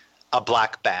using a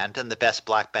black band, and the best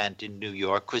black band in New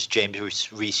York was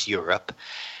James Reese Europe.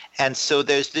 And so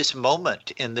there's this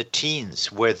moment in the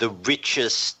teens where the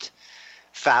richest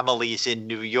families in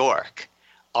New York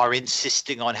are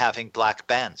insisting on having black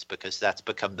bands because that's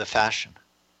become the fashion.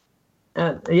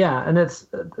 And it's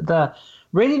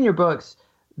reading your books,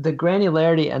 the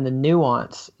granularity and the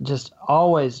nuance just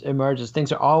always emerges.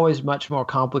 Things are always much more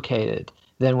complicated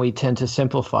than we tend to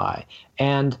simplify.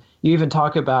 And you even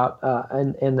talk about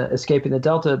in the Escaping the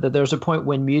Delta that there's a point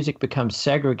when music becomes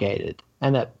segregated,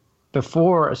 and that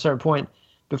before a certain point,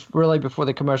 really before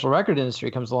the commercial record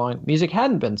industry comes along, music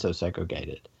hadn't been so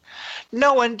segregated.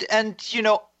 No, and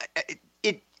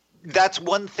that's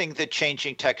one thing that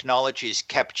changing technologies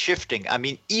kept shifting. I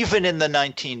mean, even in the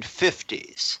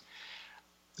 1950s,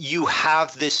 you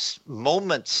have this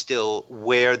moment still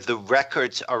where the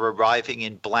records are arriving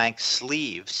in blank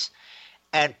sleeves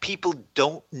and people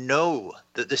don't know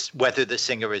whether the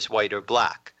singer is white or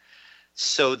black.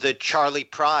 So that Charlie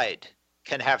Pride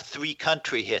can have 3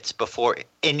 country hits before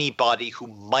anybody who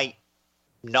might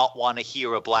not want to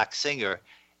hear a black singer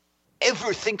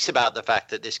ever thinks about the fact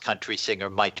that this country singer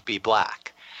might be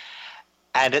black.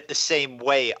 And at the same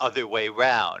way, other way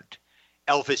round,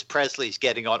 Elvis Presley's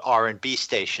getting on R&B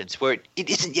stations where it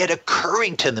isn't yet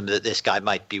occurring to them that this guy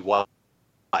might be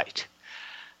white.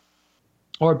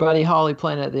 Or Buddy Holly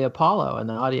playing at the Apollo and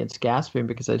the audience gasping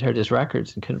because they'd heard his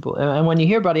records and couldn't believe. And when you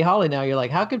hear Buddy Holly now, you're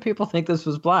like, how could people think this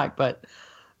was black? But,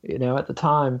 at the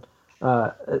time,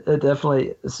 it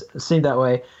definitely seemed that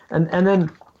way. And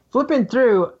then flipping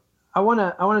through, I want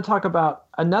to talk about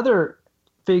another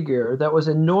figure that was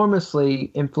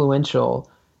enormously influential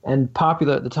and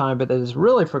popular at the time, but that is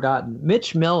really forgotten.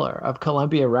 Mitch Miller of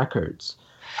Columbia Records.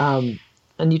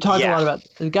 And you talk a lot about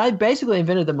the guy basically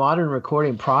invented the modern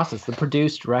recording process, the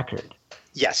produced record.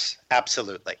 Yes,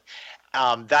 absolutely.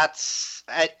 And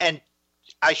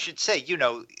I should say,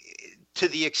 to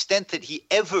the extent that he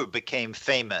ever became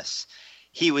famous,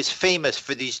 he was famous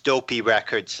for these dopey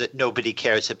records that nobody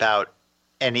cares about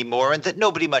anymore and that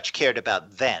nobody much cared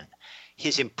about then.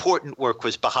 His important work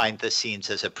was behind the scenes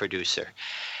as a producer.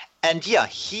 And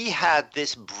he had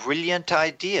this brilliant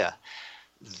idea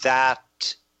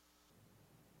that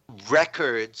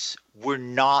records were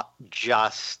not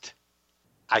just,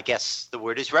 I guess the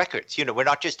word is records.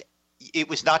 It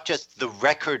was not just the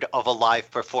record of a live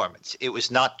performance. It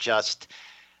was not just,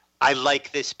 I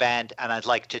like this band and I'd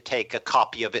like to take a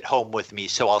copy of it home with me,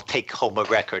 so I'll take home a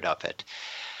record of it.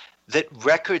 That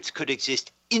records could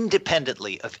exist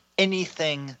independently of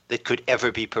anything that could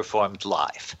ever be performed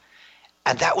live.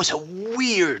 And that was a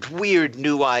weird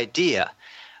new idea.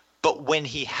 But when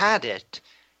he had it,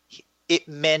 it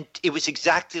meant it was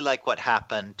exactly like what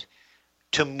happened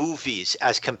to movies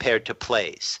as compared to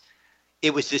plays.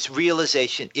 It was this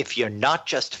realization, if you're not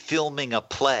just filming a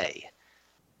play,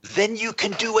 then you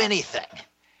can do anything.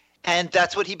 And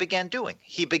that's what he began doing.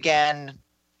 He began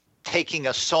taking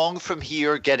a song from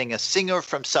here, getting a singer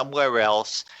from somewhere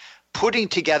else, putting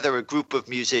together a group of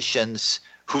musicians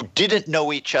who didn't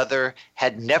know each other,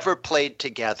 had never played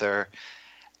together,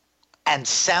 and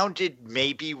sounded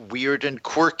maybe weird and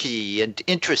quirky and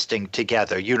interesting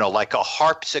together, like a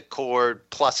harpsichord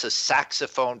plus a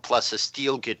saxophone plus a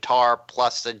steel guitar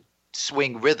plus a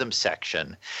swing rhythm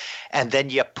section. And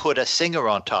then you put a singer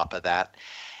on top of that.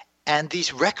 And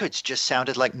these records just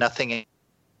sounded like nothing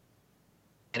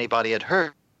anybody had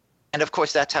heard. And of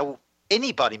course, that's how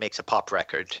anybody makes a pop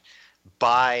record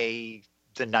by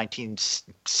the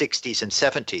 1960s and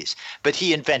 70s. But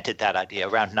he invented that idea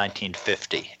around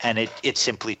 1950, and it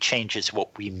simply changes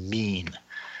what we mean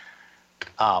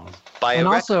by and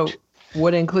a record. Also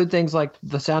would include things like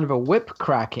the sound of a whip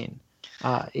cracking,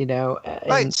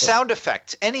 right, sound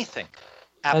effects, anything.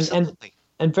 Absolutely.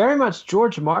 And very much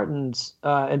George Martin's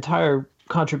entire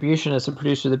contribution as a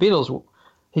producer of the Beatles,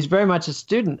 he's very much a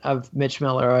student of Mitch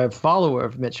Miller, or a follower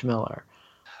of Mitch Miller.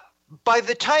 By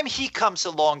the time he comes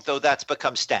along, though, that's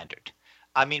become standard.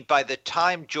 I mean, by the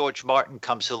time George Martin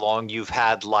comes along, you've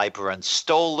had Leiber and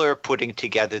Stoller putting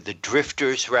together the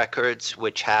Drifters records,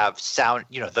 which have sound,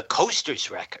 the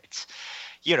Coasters records,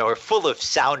 are full of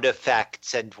sound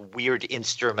effects and weird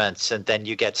instruments, and then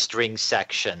you get string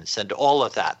sections and all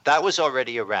of that. That was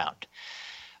already around.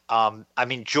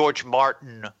 George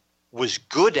Martin was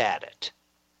good at it.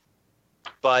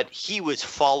 but he was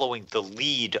following the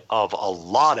lead of a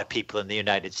lot of people in the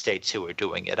United States who were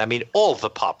doing it. I mean, all the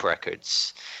pop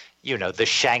records, the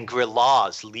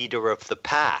Shangri-Las, Leader of the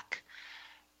Pack,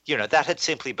 that had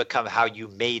simply become how you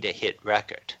made a hit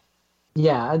record.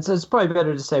 Yeah, and so it's probably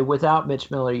better to say without Mitch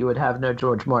Miller, you would have no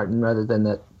George Martin rather than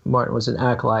that Martin was an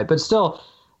acolyte. But still,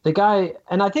 the guy,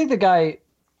 and I think the guy,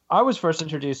 I was first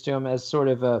introduced to him as sort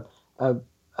of a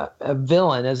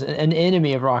villain, as an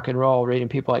enemy of rock and roll, reading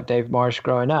people like Dave Marsh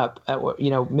growing up.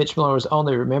 Mitch Miller was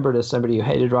only remembered as somebody who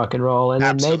hated rock and roll. And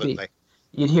Absolutely. then maybe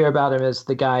you'd hear about him as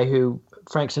the guy who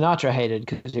Frank Sinatra hated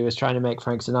because he was trying to make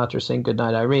Frank Sinatra sing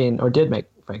Goodnight Irene, or did make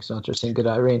Frank Sinatra sing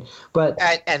Goodnight Irene. But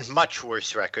and much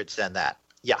worse records than that.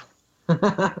 Yeah.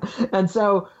 And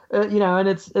so, and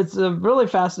it's a really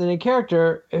fascinating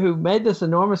character who made this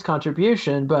enormous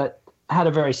contribution, but had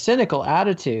a very cynical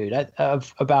attitude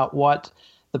about what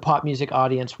the pop music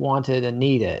audience wanted and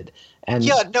needed. And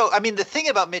the thing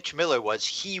about Mitch Miller was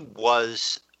he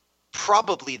was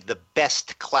probably the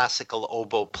best classical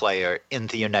oboe player in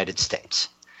the United States.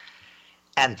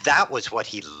 And that was what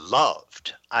he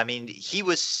loved. I mean, he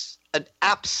was an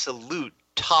absolute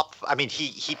top. I mean,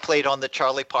 he played on the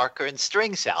Charlie Parker and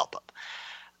Strings album.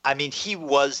 I mean, he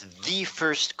was the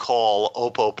first call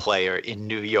oboe player in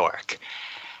New York.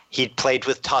 He'd played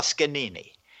with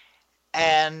Toscanini.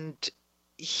 And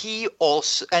he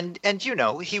also, and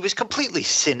he was completely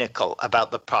cynical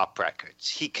about the pop records.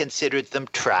 He considered them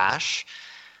trash,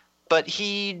 but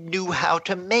he knew how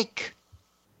to make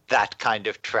that kind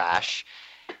of trash.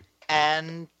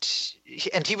 And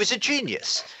he was a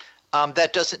genius.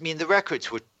 That doesn't mean the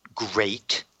records were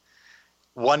great.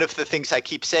 One of the things I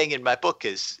keep saying in my book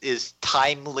is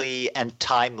timely and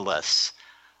timeless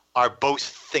are both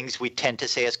things we tend to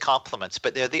say as compliments,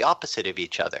 but they're the opposite of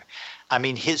each other. I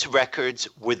mean, his records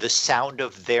were the sound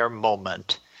of their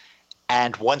moment,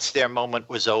 and once their moment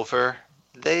was over,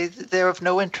 they're of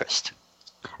no interest.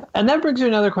 And that brings me to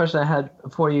another question I had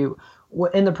for you.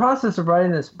 In the process of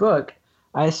writing this book,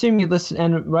 I assume you listen,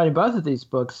 and writing both of these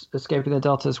books, Escaping the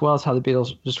Delta as well as How the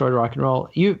Beatles Destroyed Rock and Roll,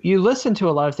 you listened to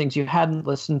a lot of things you hadn't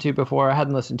listened to before or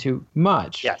hadn't listened to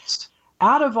much. Yes.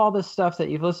 Out of all this stuff that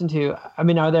you've listened to, I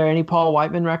mean, are there any Paul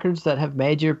Whiteman records that have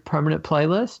made your permanent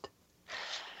playlist?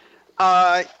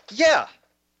 Yeah.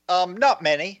 Not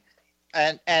many.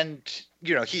 And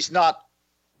he's not,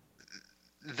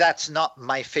 that's not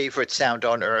my favorite sound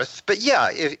on earth. But yeah,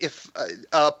 if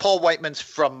Paul Whiteman's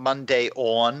From Monday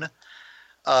On,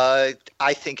 I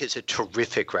think is a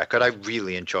terrific record. I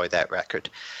really enjoy that record.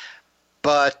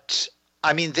 But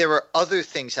I mean, there are other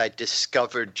things I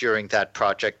discovered during that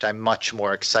project I'm much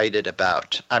more excited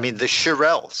about. I mean, the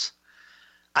Shirelles.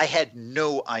 I had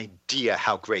no idea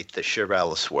how great the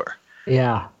Shirelles were.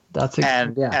 Yeah,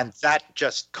 and that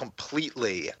just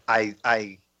completely.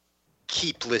 I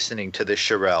keep listening to the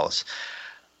Shirelles.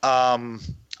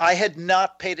 I had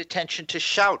not paid attention to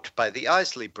Shout by the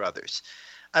Isley Brothers.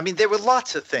 I mean, there were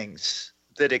lots of things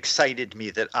that excited me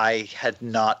that I had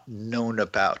not known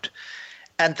about.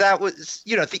 And that was,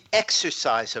 the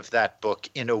exercise of that book,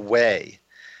 in a way,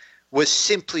 was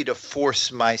simply to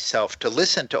force myself to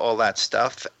listen to all that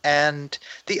stuff. And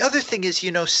the other thing is,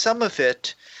 some of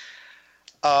it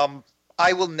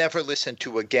I will never listen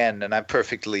to again, and I'm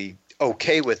perfectly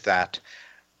okay with that.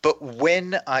 But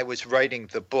when I was writing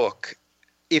the book,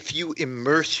 if you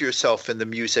immerse yourself in the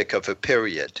music of a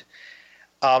period,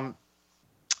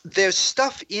 there's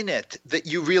stuff in it that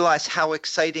you realize how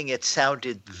exciting it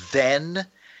sounded then,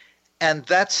 and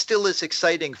that still is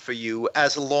exciting for you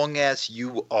as long as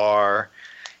you are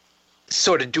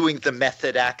sort of doing the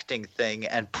method acting thing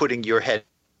and putting your head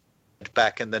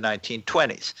back in the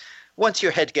 1920s. Once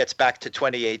your head gets back to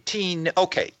 2018,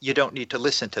 okay, you don't need to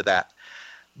listen to that.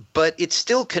 But it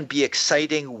still can be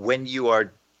exciting when you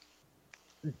are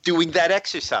doing that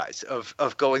exercise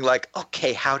of going like,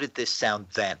 okay, how did this sound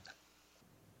then?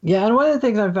 Yeah, and one of the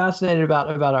things I'm fascinated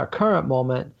about our current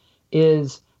moment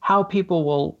is how people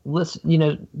will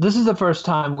listen. This is the first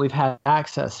time we've had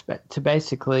access to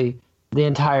basically the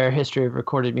entire history of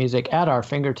recorded music at our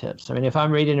fingertips. I mean, if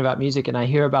I'm reading about music and I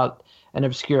hear about an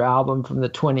obscure album from the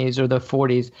 20s or the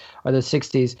 40s or the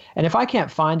 60s, and if I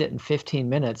can't find it in 15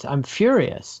 minutes, I'm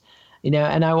furious.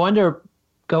 And I wonder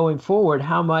going forward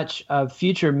how much of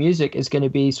future music is going to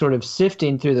be sort of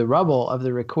sifting through the rubble of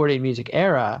the recorded music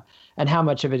era, and how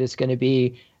much of it is going to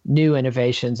be new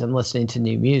innovations and listening to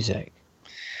new music.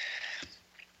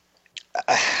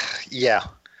 Yeah.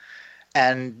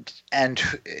 And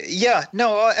yeah,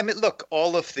 no, I mean, look,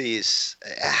 all of these,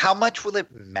 how much will it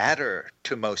matter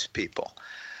to most people?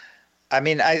 I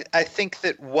mean, I think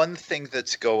that one thing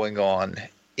that's going on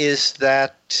is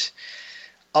that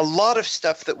a lot of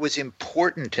stuff that was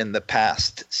important in the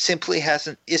past simply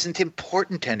isn't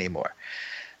important anymore.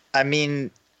 I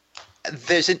mean,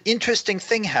 there's an interesting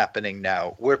thing happening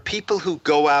now where people who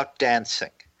go out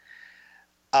dancing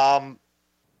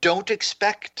don't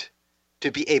expect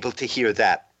to be able to hear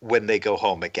that when they go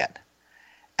home again.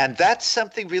 And that's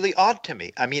something really odd to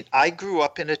me. I mean, I grew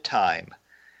up in a time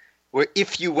where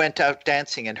if you went out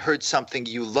dancing and heard something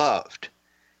you loved,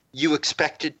 you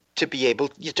expected to be able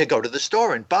to go to the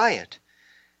store and buy it.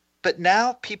 But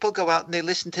now people go out and they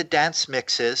listen to dance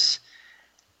mixes,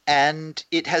 and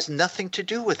it has nothing to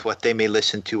do with what they may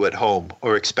listen to at home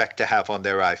or expect to have on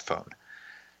their iPhone.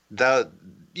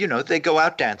 They go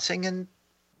out dancing and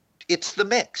it's the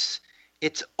mix.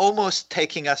 It's almost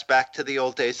taking us back to the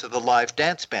old days of the live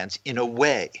dance bands in a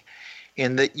way,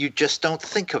 in that you just don't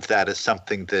think of that as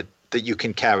something that you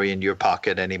can carry in your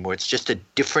pocket anymore. It's just a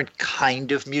different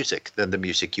kind of music than the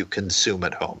music you consume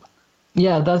at home.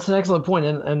 Yeah, that's an excellent point.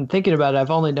 And thinking about it, I've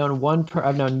only known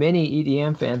I've known many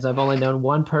EDM fans. I've only known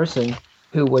one person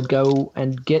who would go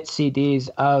and get CDs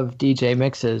of DJ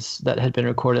mixes that had been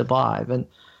recorded live. And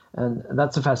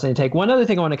that's a fascinating take. One other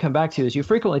thing I want to come back to is you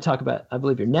frequently talk about, I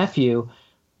believe, your nephew,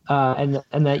 and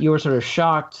that you were sort of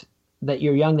shocked that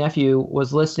your young nephew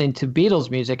was listening to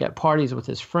Beatles music at parties with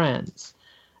his friends.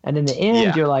 And in the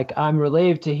end, You're like, I'm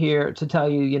relieved to tell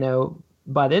you,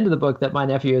 by the end of the book, that my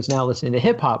nephew is now listening to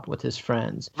hip hop with his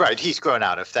friends. Right. He's grown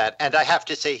out of that. And I have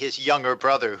to say his younger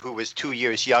brother, who was 2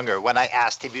 years younger, when I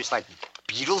asked him, he was like,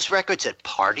 Beatles records at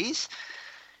parties?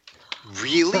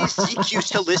 Really? Zeke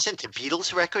used to listen to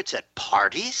Beatles records at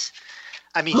parties?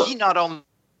 I mean, he not only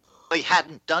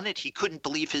hadn't done it, he couldn't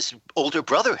believe his older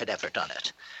brother had ever done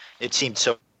it. It seemed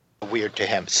so weird to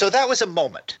him. So that was a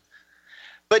moment.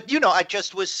 But, I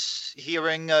just was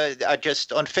hearing,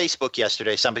 just on Facebook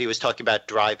yesterday, somebody was talking about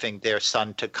driving their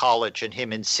son to college and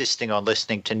him insisting on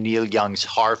listening to Neil Young's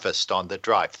Harvest on the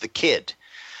drive, the kid.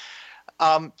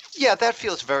 That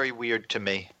feels very weird to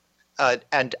me.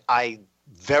 And I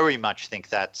very much think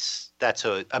that's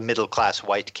a middle-class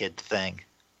white kid thing.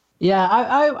 Yeah,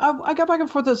 I got back and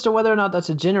forth as to whether or not that's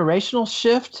a generational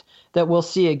shift that we'll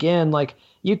see again.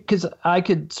 Because I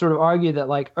could sort of argue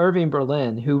that Irving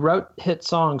Berlin, who wrote hit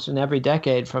songs in every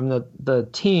decade from the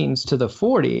teens to the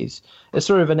 40s, is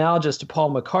sort of analogous to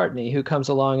Paul McCartney, who comes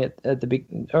along at the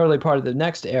early part of the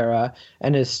next era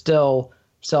and is still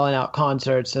selling out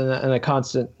concerts and a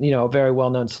constant, very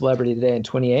well-known celebrity today in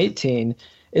 2018.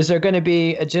 Is there going to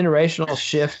be a generational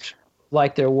shift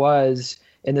like there was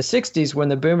in the 60s when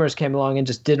the boomers came along and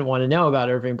just didn't want to know about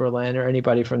Irving Berlin or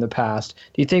anybody from the past?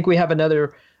 Do you think we have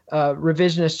another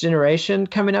revisionist generation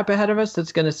coming up ahead of us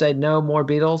that's going to say no more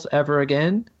Beatles ever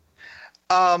again?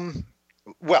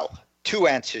 Well, two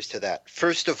answers to that.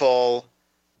 First of all,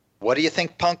 what do you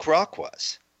think punk rock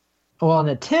was? Well, an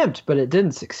attempt, but it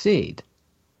didn't succeed.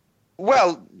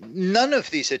 Well, none of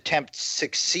these attempts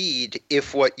succeed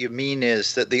if what you mean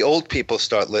is that the old people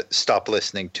stop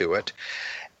listening to it.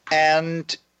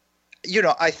 And,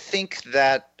 I think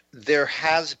that there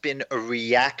has been a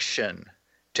reaction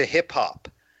to hip hop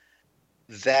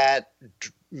that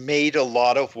made a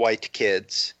lot of white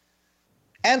kids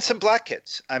and some black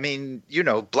kids. I mean,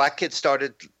 black kids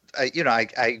started,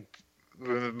 I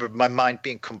remember my mind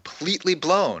being completely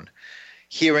blown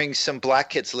hearing some black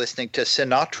kids listening to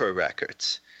Sinatra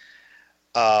records,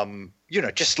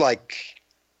 just like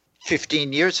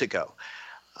 15 years ago.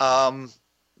 But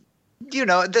there's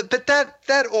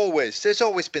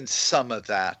always been some of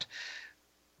that.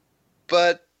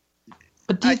 But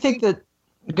do you think that,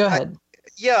 go ahead.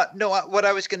 What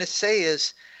I was going to say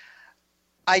is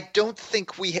I don't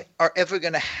think we are ever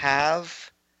going to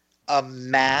have a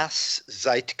mass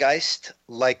zeitgeist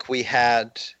like we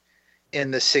had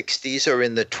in the 60s or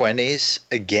in the 20s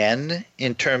again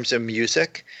in terms of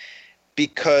music,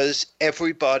 because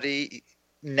everybody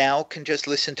now can just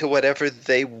listen to whatever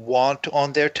they want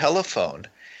on their telephone.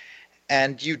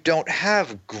 And you don't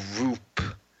have group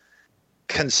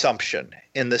consumption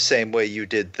in the same way you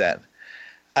did then.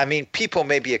 I mean, people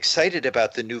may be excited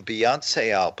about the new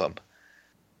Beyonce album,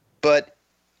 but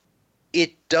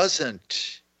it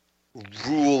doesn't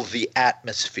rule the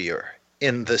atmosphere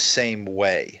in the same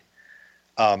way.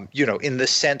 In the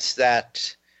sense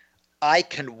that I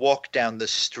can walk down the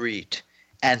street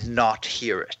and not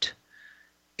hear it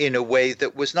in a way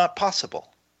that was not possible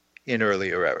in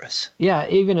earlier eras. Yeah,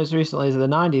 even as recently as the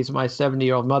 90s, my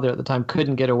 70-year-old mother at the time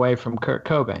couldn't get away from Kurt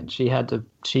Cobain.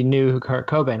 She knew who Kurt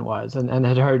Cobain was and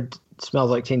had heard Smells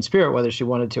Like Teen Spirit, whether she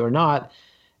wanted to or not.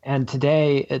 And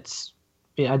today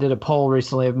I did a poll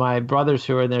recently of my brothers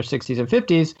who are in their 60s and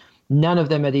 50s. None of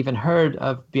them had even heard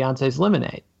of Beyonce's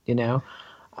Lemonade,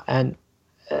 And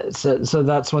So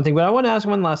that's one thing. But I want to ask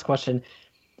one last question.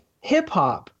 Hip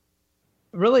hop,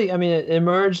 really, I mean, it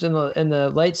emerged in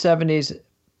the late 70s,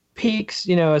 peaks,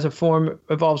 as a form,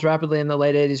 evolves rapidly in the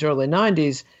late 80s, early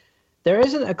 90s. There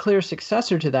isn't a clear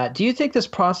successor to that. Do you think this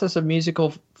process of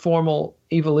musical formal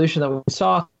evolution that we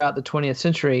saw throughout the 20th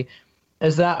century,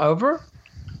 is that over?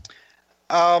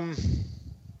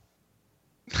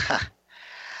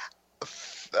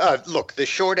 Look, the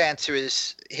short answer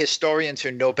is historians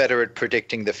are no better at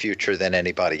predicting the future than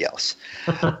anybody else.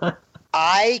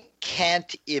 I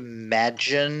can't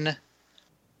imagine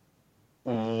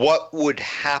what would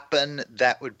happen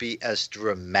that would be as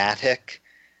dramatic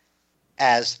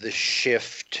as the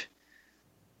shift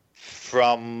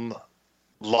from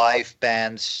live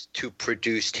bands to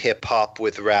produced hip hop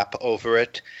with rap over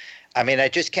it. I mean, I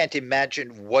just can't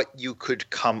imagine what you could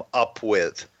come up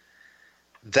with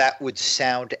that would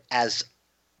sound as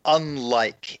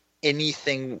unlike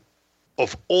anything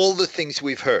of all the things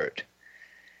we've heard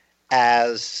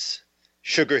as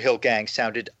Sugar Hill Gang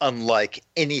sounded unlike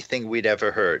anything we'd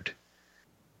ever heard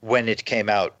when it came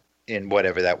out in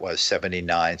whatever that was,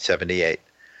 79, 78.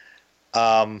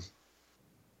 I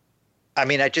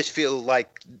mean, I just feel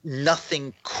like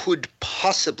nothing could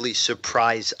possibly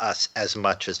surprise us as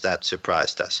much as that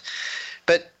surprised us.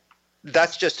 But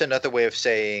that's just another way of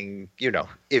saying,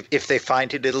 if they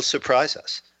find it, it'll surprise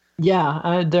us.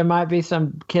 Yeah, there might be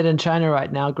some kid in China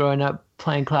right now growing up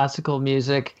playing classical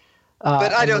music,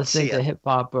 but I don't listening see to it. hip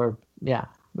hop or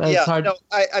But yeah, it's hard. No,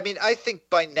 I mean, I think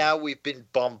by now we've been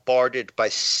bombarded by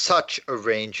such a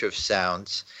range of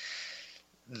sounds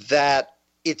that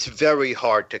it's very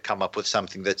hard to come up with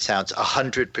something that sounds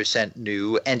 100%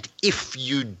 new. And if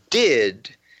you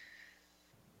did,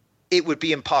 it would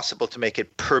be impossible to make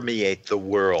it permeate the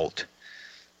world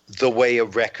the way a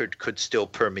record could still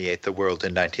permeate the world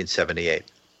in 1978.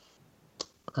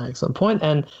 Excellent point.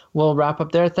 And we'll wrap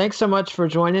up there. Thanks so much for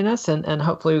joining us, and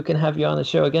hopefully we can have you on the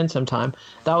show again sometime.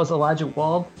 That was Elijah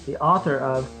Wald, the author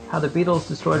of How the Beatles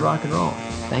Destroyed Rock and Roll.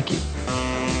 Thank you.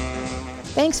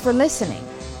 Thanks for listening.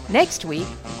 Next week,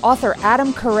 author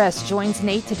Adam Caress joins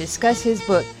Nate to discuss his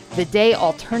book, The Day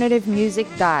Alternative Music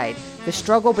Died, the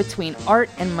struggle between art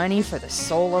and money for the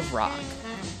soul of rock.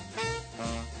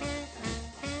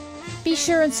 Be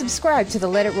sure and subscribe to the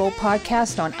Let It Roll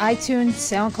podcast on iTunes,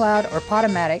 SoundCloud, or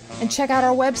Podomatic, and check out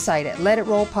our website at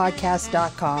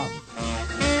letitrollpodcast.com.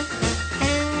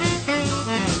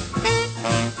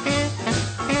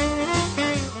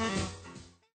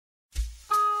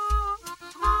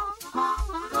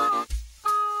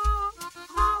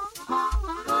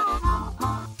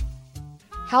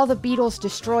 How the Beatles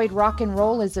Destroyed Rock and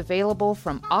Roll is available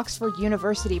from Oxford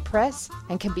University Press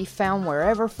and can be found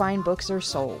wherever fine books are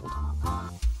sold.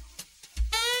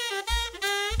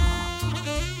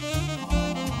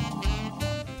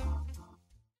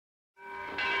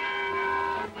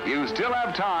 You still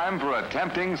have time for a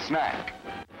tempting snack.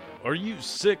 Are you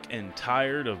sick and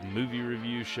tired of movie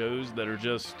review shows that are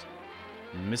just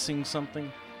missing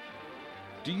something?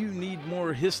 Do you need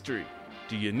more history?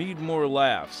 Do you need more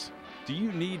laughs? Do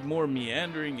you need more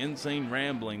meandering, insane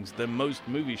ramblings than most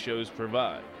movie shows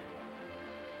provide?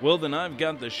 Well, then I've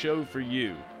got the show for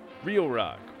you, Real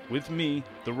Rock, with me,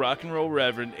 the rock and roll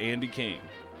Reverend Andy King.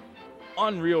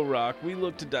 On Real Rock, we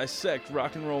look to dissect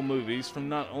rock and roll movies from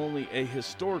not only a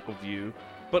historical view,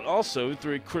 but also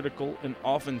through a critical and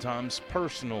oftentimes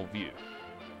personal view.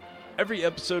 Every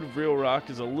episode of Real Rock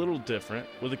is a little different,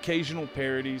 with occasional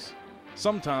parodies,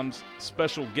 sometimes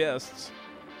special guests,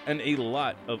 and a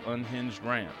lot of unhinged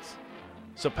rants.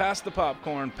 So pass the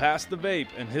popcorn, pass the vape,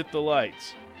 and hit the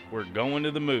lights. We're going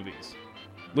to the movies.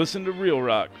 Listen to Real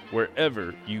Rock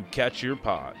wherever you catch your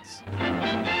pods.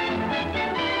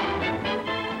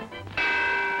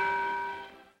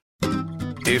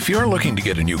 If you're looking to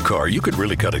get a new car, you could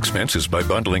really cut expenses by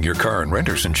bundling your car and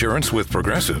renter's insurance with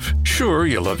Progressive. Sure,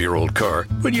 you love your old car,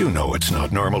 but you know it's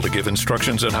not normal to give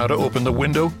instructions on how to open the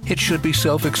window. It should be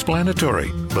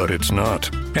self-explanatory, but it's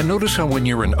not. And notice how when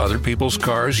you're in other people's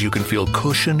cars, you can feel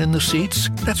cushion in the seats?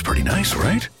 That's pretty nice,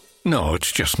 right? No,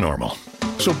 it's just normal.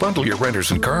 So bundle your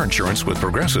renter's and car insurance with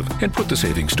Progressive and put the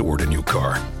savings toward a new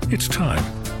car. It's time.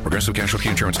 Progressive Casualty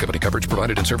Insurance Company. Coverage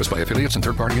provided and serviced by affiliates and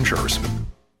third-party insurers.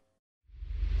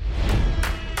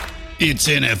 It's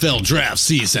NFL draft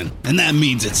season, and that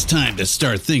means it's time to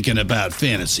start thinking about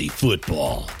fantasy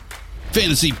football.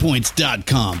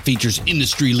 FantasyPoints.com features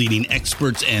industry-leading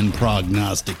experts and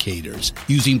prognosticators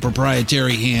using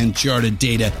proprietary hand-charted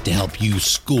data to help you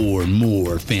score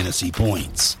more fantasy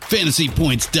points.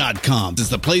 FantasyPoints.com is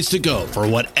the place to go for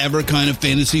whatever kind of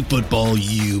fantasy football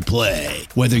you play.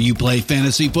 Whether you play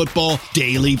fantasy football,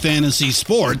 daily fantasy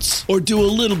sports, or do a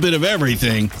little bit of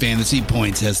everything, Fantasy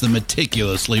Points has the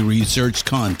meticulously researched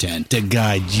content to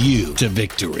guide you to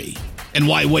victory. And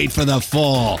why wait for the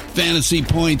fall? Fantasy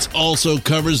Points also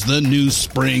covers the new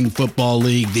spring football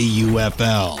league, the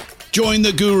UFL. Join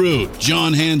the guru,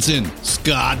 John Hansen,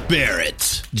 Scott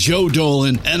Barrett, Joe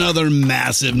Dolan, and other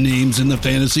massive names in the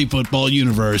fantasy football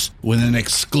universe with an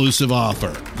exclusive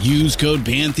offer. Use code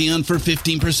Pantheon for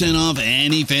 15% off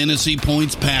any Fantasy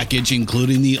Points package,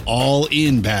 including the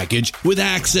all-in package, with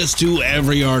access to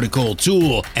every article,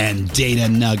 tool, and data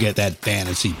nugget that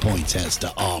Fantasy Points has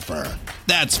to offer.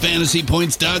 That's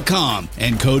FantasyPoints.com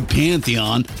and code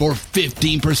Pantheon for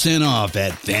 15% off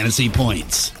at Fantasy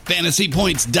Points.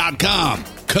 FantasyPoints.com,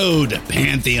 code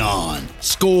Pantheon.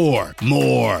 Score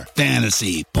more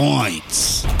fantasy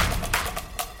points.